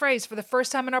use this phrase for the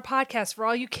first time in our podcast for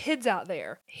all you kids out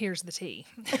there. Here's the tea.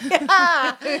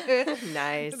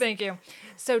 Nice. Thank you.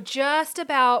 So just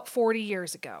about 40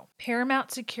 years ago,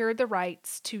 Paramount secured the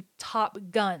rights to Top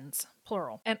Guns,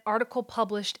 plural, an article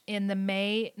published in the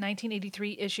May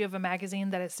 1983 issue of a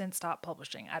magazine that has since stopped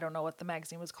publishing. I don't know what the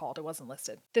magazine was called. It wasn't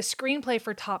listed. The screenplay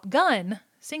for Top Gun,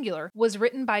 singular, was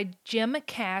written by Jim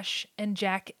Cash and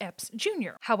Jack Epps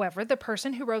Jr. However, the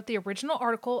person who wrote the original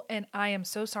article, and I am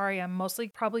so sorry, I'm mostly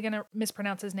probably going to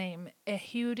mispronounce his name,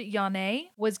 Ehud Yoneh,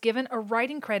 was given a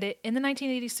writing credit in the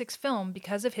 1986 film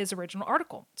because of his original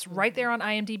article. It's right there on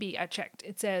IMDb. I checked.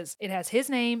 It says it has his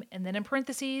name and then in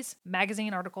parentheses,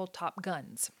 magazine article Top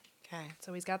Guns. Okay.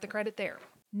 So he's got the credit there.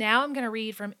 Now I'm going to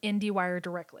read from IndieWire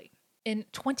directly. In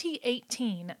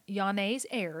 2018, Yoneh's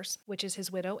heirs, which is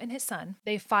his widow and his son,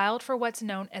 they filed for what's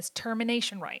known as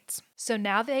termination rights. So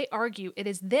now they argue it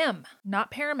is them,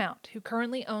 not Paramount, who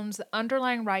currently owns the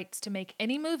underlying rights to make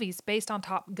any movies based on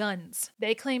Top Guns.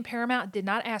 They claim Paramount did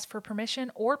not ask for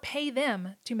permission or pay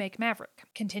them to make Maverick.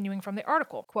 Continuing from the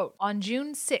article, quote, on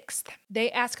June 6th,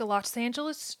 they asked a Los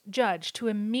Angeles judge to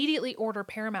immediately order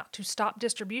Paramount to stop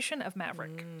distribution of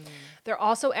Maverick. They're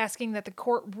also asking that the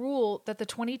court rule that the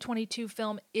 2022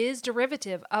 film is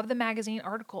derivative of the magazine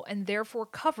article and therefore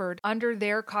covered under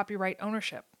their copyright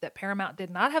ownership, that Paramount did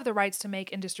not have the rights to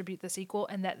make and distribute the sequel,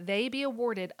 and that they be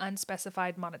awarded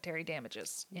unspecified monetary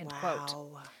damages. End quote.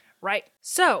 Right.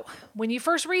 So when you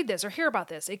first read this or hear about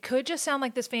this, it could just sound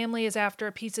like this family is after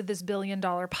a piece of this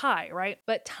billion-dollar pie, right?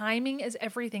 But timing is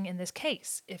everything in this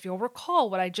case. If you'll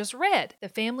recall what I just read, the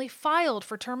family filed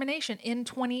for termination in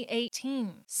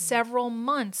 2018, several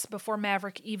months before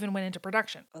Maverick even went into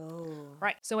production. Oh.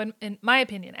 Right. So in my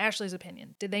opinion, Ashley's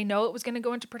opinion, did they know it was going to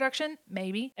go into production?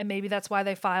 Maybe. And maybe that's why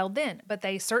they filed then. But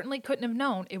they certainly couldn't have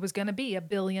known it was going to be a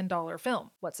billion-dollar film.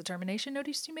 What's the termination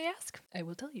notice, you may ask? I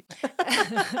will tell you.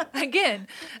 Again,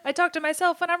 I talk to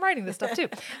myself when I'm writing this stuff too.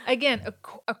 Again,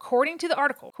 according to the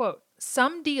article, quote,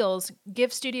 some deals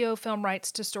give studio film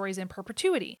rights to stories in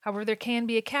perpetuity. However, there can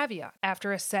be a caveat.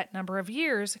 After a set number of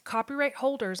years, copyright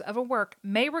holders of a work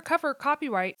may recover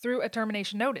copyright through a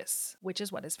termination notice, which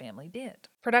is what his family did.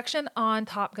 Production on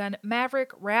Top Gun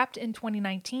Maverick wrapped in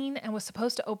 2019 and was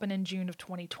supposed to open in June of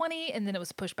 2020, and then it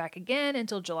was pushed back again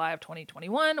until July of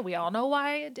 2021. We all know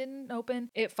why it didn't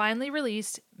open. It finally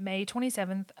released May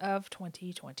 27th of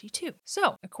 2022.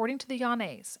 So, according to the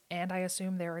Yonehs, and I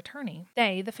assume their attorney,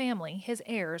 they, the family, his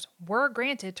heirs, were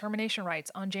granted termination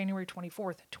rights on January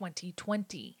 24th,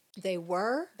 2020. They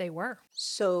were? They were.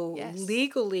 So Yes.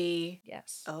 legally,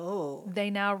 Yes. oh, They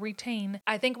now retain,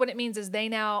 I think what it means is they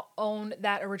now own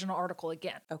that original article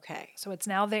again. okay. So it's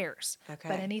now theirs. Okay.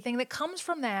 But anything that comes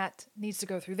from that needs to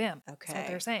go through them. That's what Okay.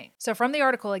 they're saying. So from the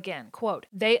article again, quote,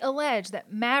 they allege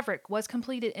that Maverick was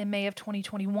completed in May of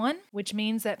 2021, which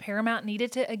means that Paramount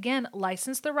needed to again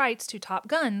license the rights to Top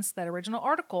Guns, that original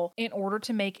article, in order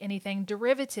to make anything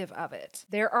derivative of it.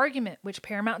 Their argument, which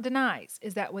Paramount denies,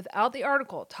 is that without the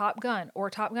article, Top Gun or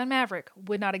Top Gun Maverick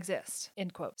would not exist,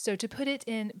 end quote. So to put it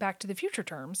in Back to the Future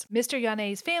terms, Mr.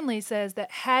 Yanet's family says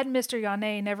that had Mr.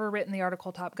 Yanet never written the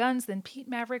article Top Guns, then Pete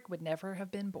Maverick would never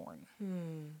have been born.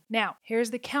 Now,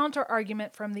 here's the counter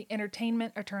argument from the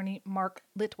entertainment attorney Mark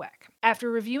Litwack. After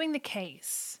reviewing the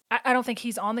case, I don't think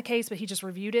he's on the case, but he just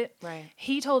reviewed it. Right.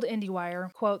 He told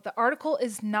IndieWire, quote, the article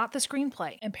is not the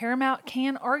screenplay, and Paramount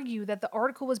can argue that the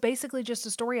article was basically just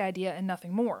a story idea and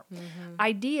nothing more.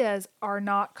 Ideas are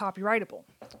not copyrightable.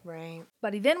 Right.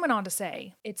 But he then went on to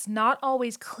say, it's not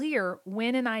always clear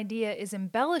when an idea is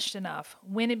embellished enough,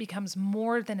 when it becomes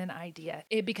more than an idea.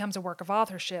 It becomes a work of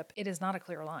authorship. It is not a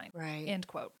clear line. Right. End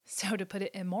quote. So to put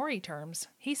it in Maury terms,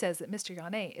 he says that Mr.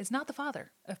 Yanet is not the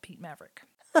father of Pete Maverick.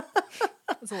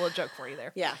 That's a little joke for you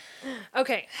there. Yeah.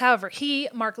 Okay, however,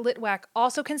 Mark Litwack,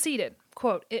 also conceded,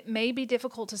 quote, it may be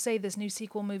difficult to say this new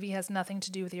sequel movie has nothing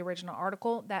to do with the original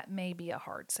article. That may be a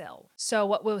hard sell. So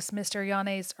what was Mr.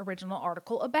 Yanet's original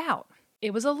article about?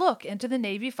 It was a look into the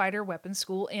Navy Fighter Weapons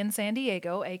School in San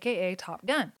Diego, aka Top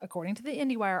Gun. According to the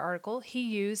IndieWire article, he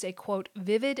used a, quote,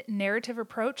 vivid narrative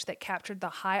approach that captured the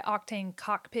high-octane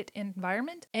cockpit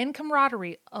environment and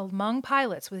camaraderie among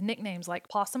pilots with nicknames like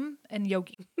Possum and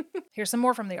Yogi. Here's some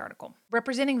more from the article.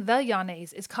 Representing the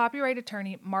Yanets is copyright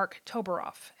attorney Mark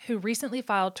Toberoff, who recently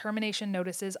filed termination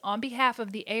notices on behalf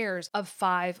of the heirs of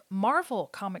 5 Marvel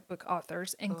comic book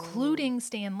authors, including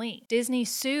Stan Lee. Disney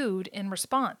sued in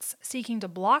response, seeking to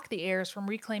block the heirs from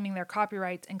reclaiming their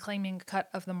copyrights and claiming a cut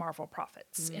of the Marvel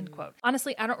profits, end quote.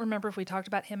 Honestly, I don't remember if we talked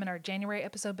about him in our January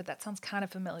episode, but that sounds kind of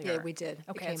familiar. Yeah, we did. It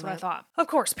Okay, came that's what I up. thought. Of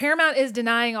course, Paramount is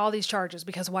denying all these charges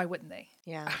because why wouldn't they?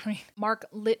 Yeah. I mean, Mark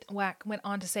Litwack went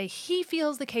on to say he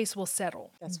feels the case will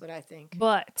settle. That's what I think.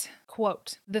 But,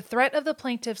 quote, the threat of the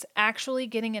plaintiffs actually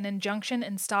getting an injunction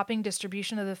and stopping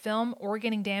distribution of the film or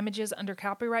getting damages under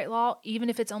copyright law, even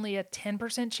if it's only a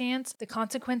 10% chance, the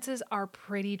consequences are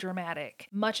pretty dramatic.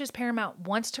 Much as Paramount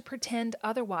wants to pretend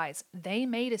otherwise, they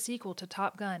made a sequel to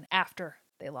Top Gun after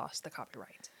they lost the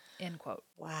copyright, end quote.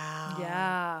 Wow.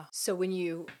 Yeah. So when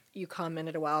you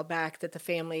commented a while back that the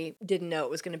family didn't know it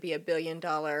was going to be $1 billion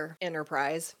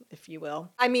enterprise, if you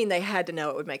will. I mean, they had to know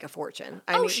it would make a fortune.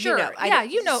 I mean, sure. You know,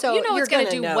 you know you're it's going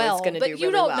to gonna do know well, it's gonna but do you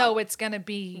really don't well. know it's going to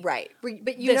be Right.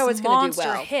 But you this know it's going to do monster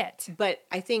well. hit. But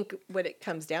I think what it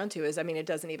comes down to is, I mean, it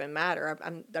doesn't even matter.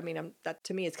 That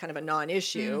to me is kind of a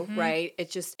non-issue, right?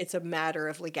 It's a matter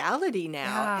of legality now.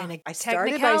 Yeah. And I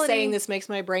started by Technicality. saying this makes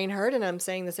my brain hurt, and I'm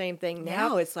saying the same thing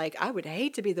now. Yep. It's like, I would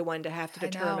hate to be the one to have to I know.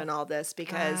 determine all this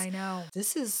because I know.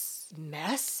 this is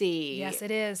messy. Yes,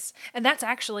 it is. And that's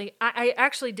actually, I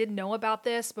actually did know about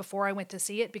this before I went to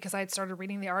see it because I had started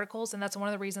reading the articles. And that's one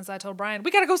of the reasons I told Brian,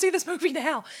 we got to go see this movie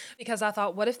now. Because I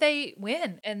thought, what if they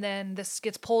win? And then this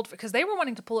gets pulled, because they were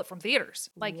wanting to pull it from theaters,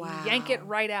 like yank it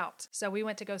right out. So we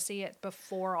went to go see it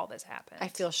before all this happened. I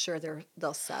feel sure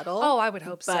they'll settle. Oh, I would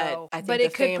hope but so. I think But the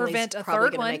it could family's prevent a probably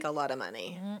third gonna one. make a lot of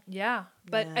money. Yeah.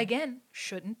 But again,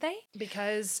 shouldn't they?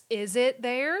 Because is it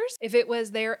theirs? If it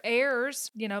was their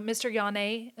heirs, Mr.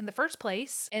 Yanet in the first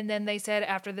place, and then they said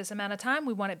after this amount of time,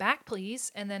 we want it back,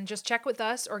 please, and then just check with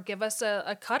us or give us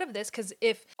a cut of this. Because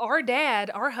if our dad,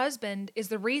 our husband, is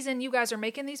the reason you guys are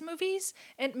making these movies,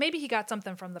 and maybe he got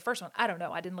something from the first one. I don't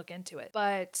know. I didn't look into it.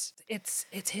 But it's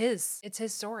his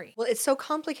story. Well, it's so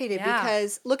complicated Yeah.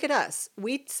 because look at us.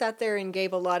 We sat there and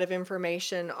gave a lot of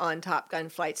information on Top Gun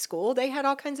Flight School. They had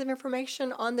all kinds of information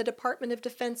on the Department of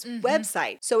Defense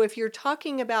website. So if you're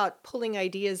talking about pulling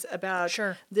ideas about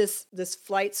Sure. this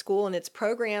flight school and its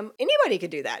program, anybody could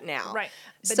do that now. Right.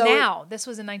 But So- now, this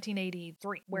was in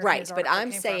 1983. Where Right, his but article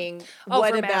I'm came saying, from. Oh,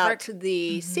 what for about Maverick?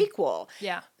 the sequel?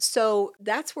 Yeah. So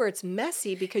that's where it's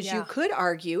messy because Yeah. you could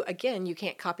argue, again, you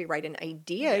can't copyright an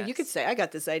idea. You Yes. could say, I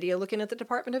got this idea looking at the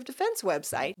Department of Defense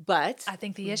website, but I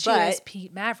think the issue is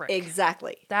Pete Maverick.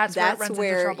 Exactly. That's where it runs into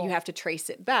where trouble. you have to trace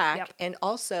it back. Yep. And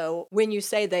also, when you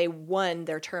say they won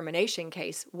their termination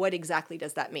case, what exactly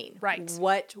does that mean? Right.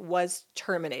 What was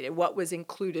terminated? What was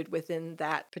included within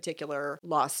that particular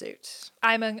lawsuit?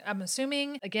 I'm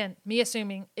assuming, again, me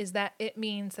assuming, is that it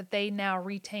means that they now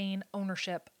retain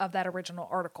ownership of that original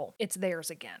article. It's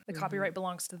theirs again. The copyright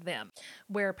belongs to them,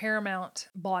 where Paramount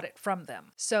bought it from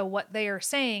them. So what they are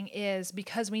saying is,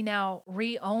 because we now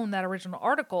re-own that original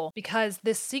article, because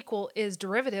this sequel is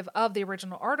derivative of the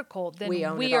original article, then We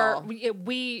own it are all.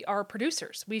 we are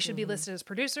producers. We should be listed as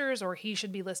producers, or he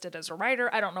should be listed as a writer.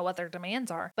 I don't know what their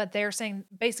demands are, but they're saying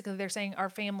our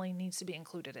family needs to be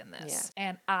included in this. Yeah.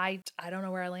 And I don't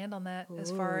know where I land on that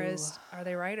as far as, are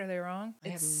they right? Are they wrong? I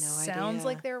have no Sounds idea.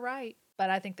 like they're right, but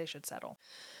I think they should settle.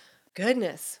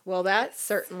 Goodness. Well, that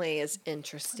certainly is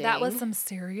interesting. That was some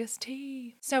serious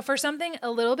tea. So for something a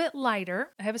little bit lighter,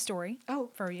 I have a story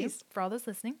for you, please. for all those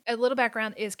listening. A little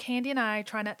background is Candy and I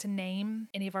try not to name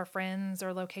any of our friends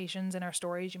or locations in our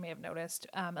stories, you may have noticed,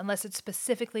 unless it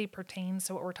specifically pertains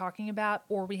to what we're talking about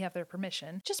or we have their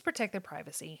permission. Just protect their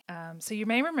privacy. So you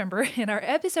may remember in our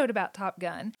episode about Top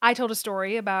Gun, I told a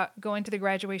story about going to the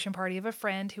graduation party of a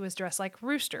friend who was dressed like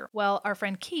Rooster. Well, our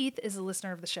friend Keith is a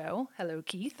listener of the show. Hello,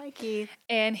 Keith. Hi, Keith.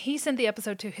 And he sent the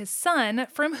episode to his son,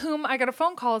 from whom I got a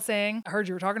phone call saying, I heard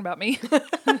you were talking about me.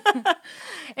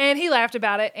 And he laughed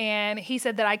about it. And he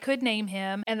said that I could name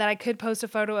him and that I could post a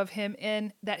photo of him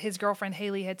that his girlfriend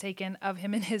Haley had taken of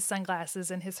him in his sunglasses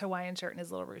and his Hawaiian shirt and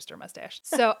his little rooster mustache.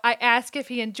 So I asked if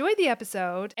he enjoyed the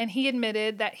episode, and he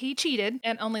admitted that he cheated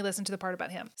and only listened to the part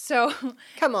about him. So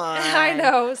Come on. I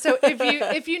know. So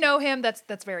if you know him,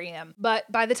 that's very him.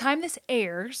 But by the time this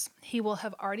airs, he will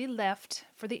have already left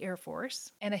for the Air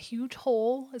Force, and a huge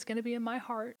hole is going to be in my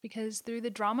heart because through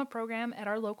the drama program at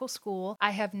our local school,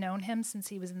 I have known him since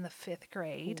he was in the 5th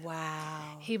grade.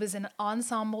 Wow. He was an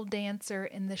ensemble dancer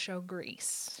in the show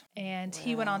Grease, and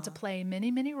he went on to play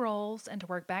many, many roles and to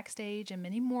work backstage in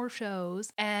many more shows,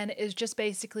 and is just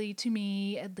basically, to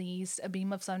me at least, a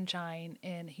beam of sunshine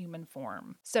in human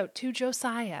form. So to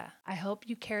Josiah, I hope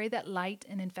you carry that light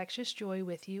and infectious joy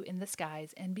with you in the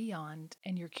skies and beyond,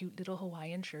 and your cute little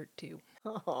Hawaiian shirt too.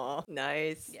 Oh,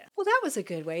 nice. Yeah. Well, that was a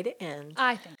good way to end.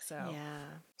 I think so. Yeah.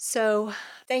 So,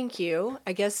 thank you.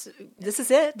 I guess this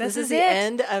is it. This is the it.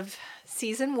 end of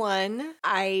season 1.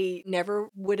 I never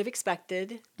would have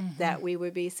expected that we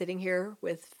would be sitting here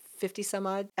with 50 some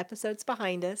odd episodes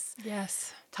behind us,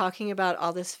 Yes. talking about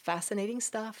all this fascinating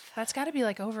stuff. That's got to be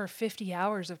like over 50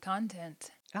 hours of content.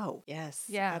 Oh, yes.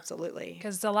 Yeah. Absolutely.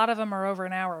 Because a lot of them are over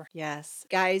an hour. Yes.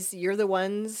 Guys, you're the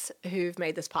ones who've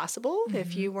made this possible.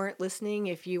 If you weren't listening,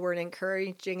 if you weren't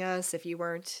encouraging us, if you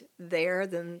weren't there,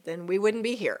 then we wouldn't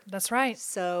be here. That's right.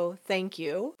 So thank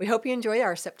you. We hope you enjoy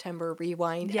our September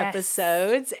Rewind Yes.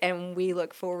 episodes, and we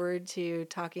look forward to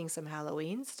talking some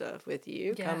Halloween stuff with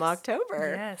you come Yes.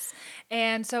 October. Yes.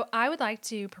 And so I would like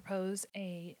to propose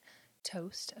a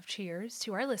toast of cheers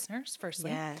to our listeners,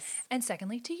 firstly. Yes. And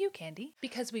secondly, to you, Candy,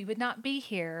 because we would not be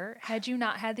here had you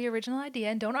not had the original idea.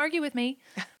 And don't argue with me.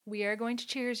 We are going to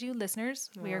cheers you,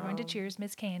 listeners. We are going to cheers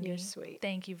Miss Candy. You're sweet.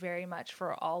 Thank you very much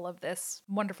for all of this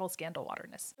wonderful scandal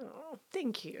waterness. Oh,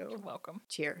 thank you. You're welcome.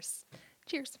 Cheers.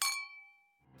 Cheers.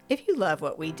 If you love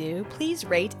what we do, please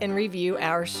rate and review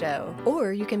our show.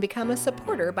 Or you can become a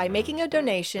supporter by making a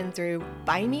donation through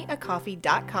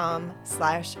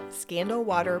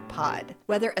buymeacoffee.com/scandalwaterpod.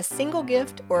 Whether a single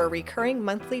gift or a recurring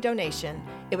monthly donation,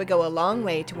 it would go a long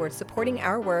way towards supporting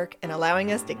our work and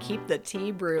allowing us to keep the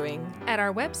tea brewing. At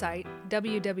our website,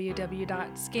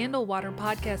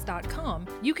 www.scandalwaterpodcast.com,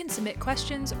 you can submit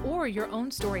questions or your own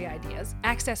story ideas,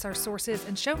 access our sources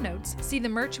and show notes, see the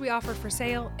merch we offer for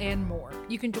sale, and more.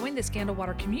 You can join the Scandal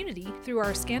Water community through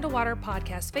our Scandal Water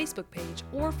Podcast Facebook page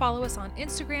or follow us on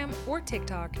Instagram or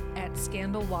TikTok at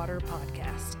Scandal Water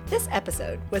Podcast. This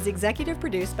episode was executive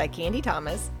produced by Candy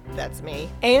Thomas, that's me,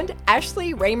 and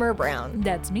Ashley Raymer Brown.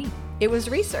 That's me. It was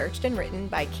researched and written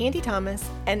by Candy Thomas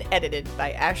and edited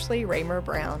by Ashley Raymer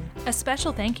Brown. A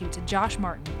special thank you to Josh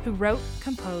Martin, who wrote,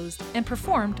 composed, and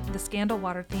performed the Scandal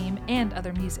Water theme and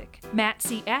other music, Matt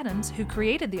C. Adams, who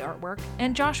created the artwork,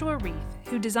 and Joshua Reith,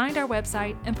 who designed our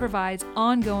website and provides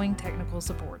ongoing technical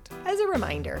support. As a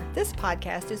reminder, this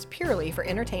podcast is purely for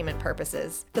entertainment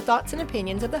purposes. The thoughts and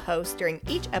opinions of the host during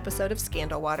each episode of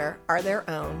Scandal Water are their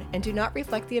own and do not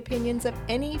reflect the opinions of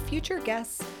any future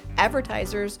guests,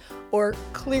 advertisers, or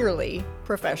clearly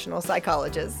professional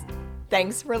psychologists.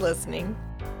 Thanks for listening.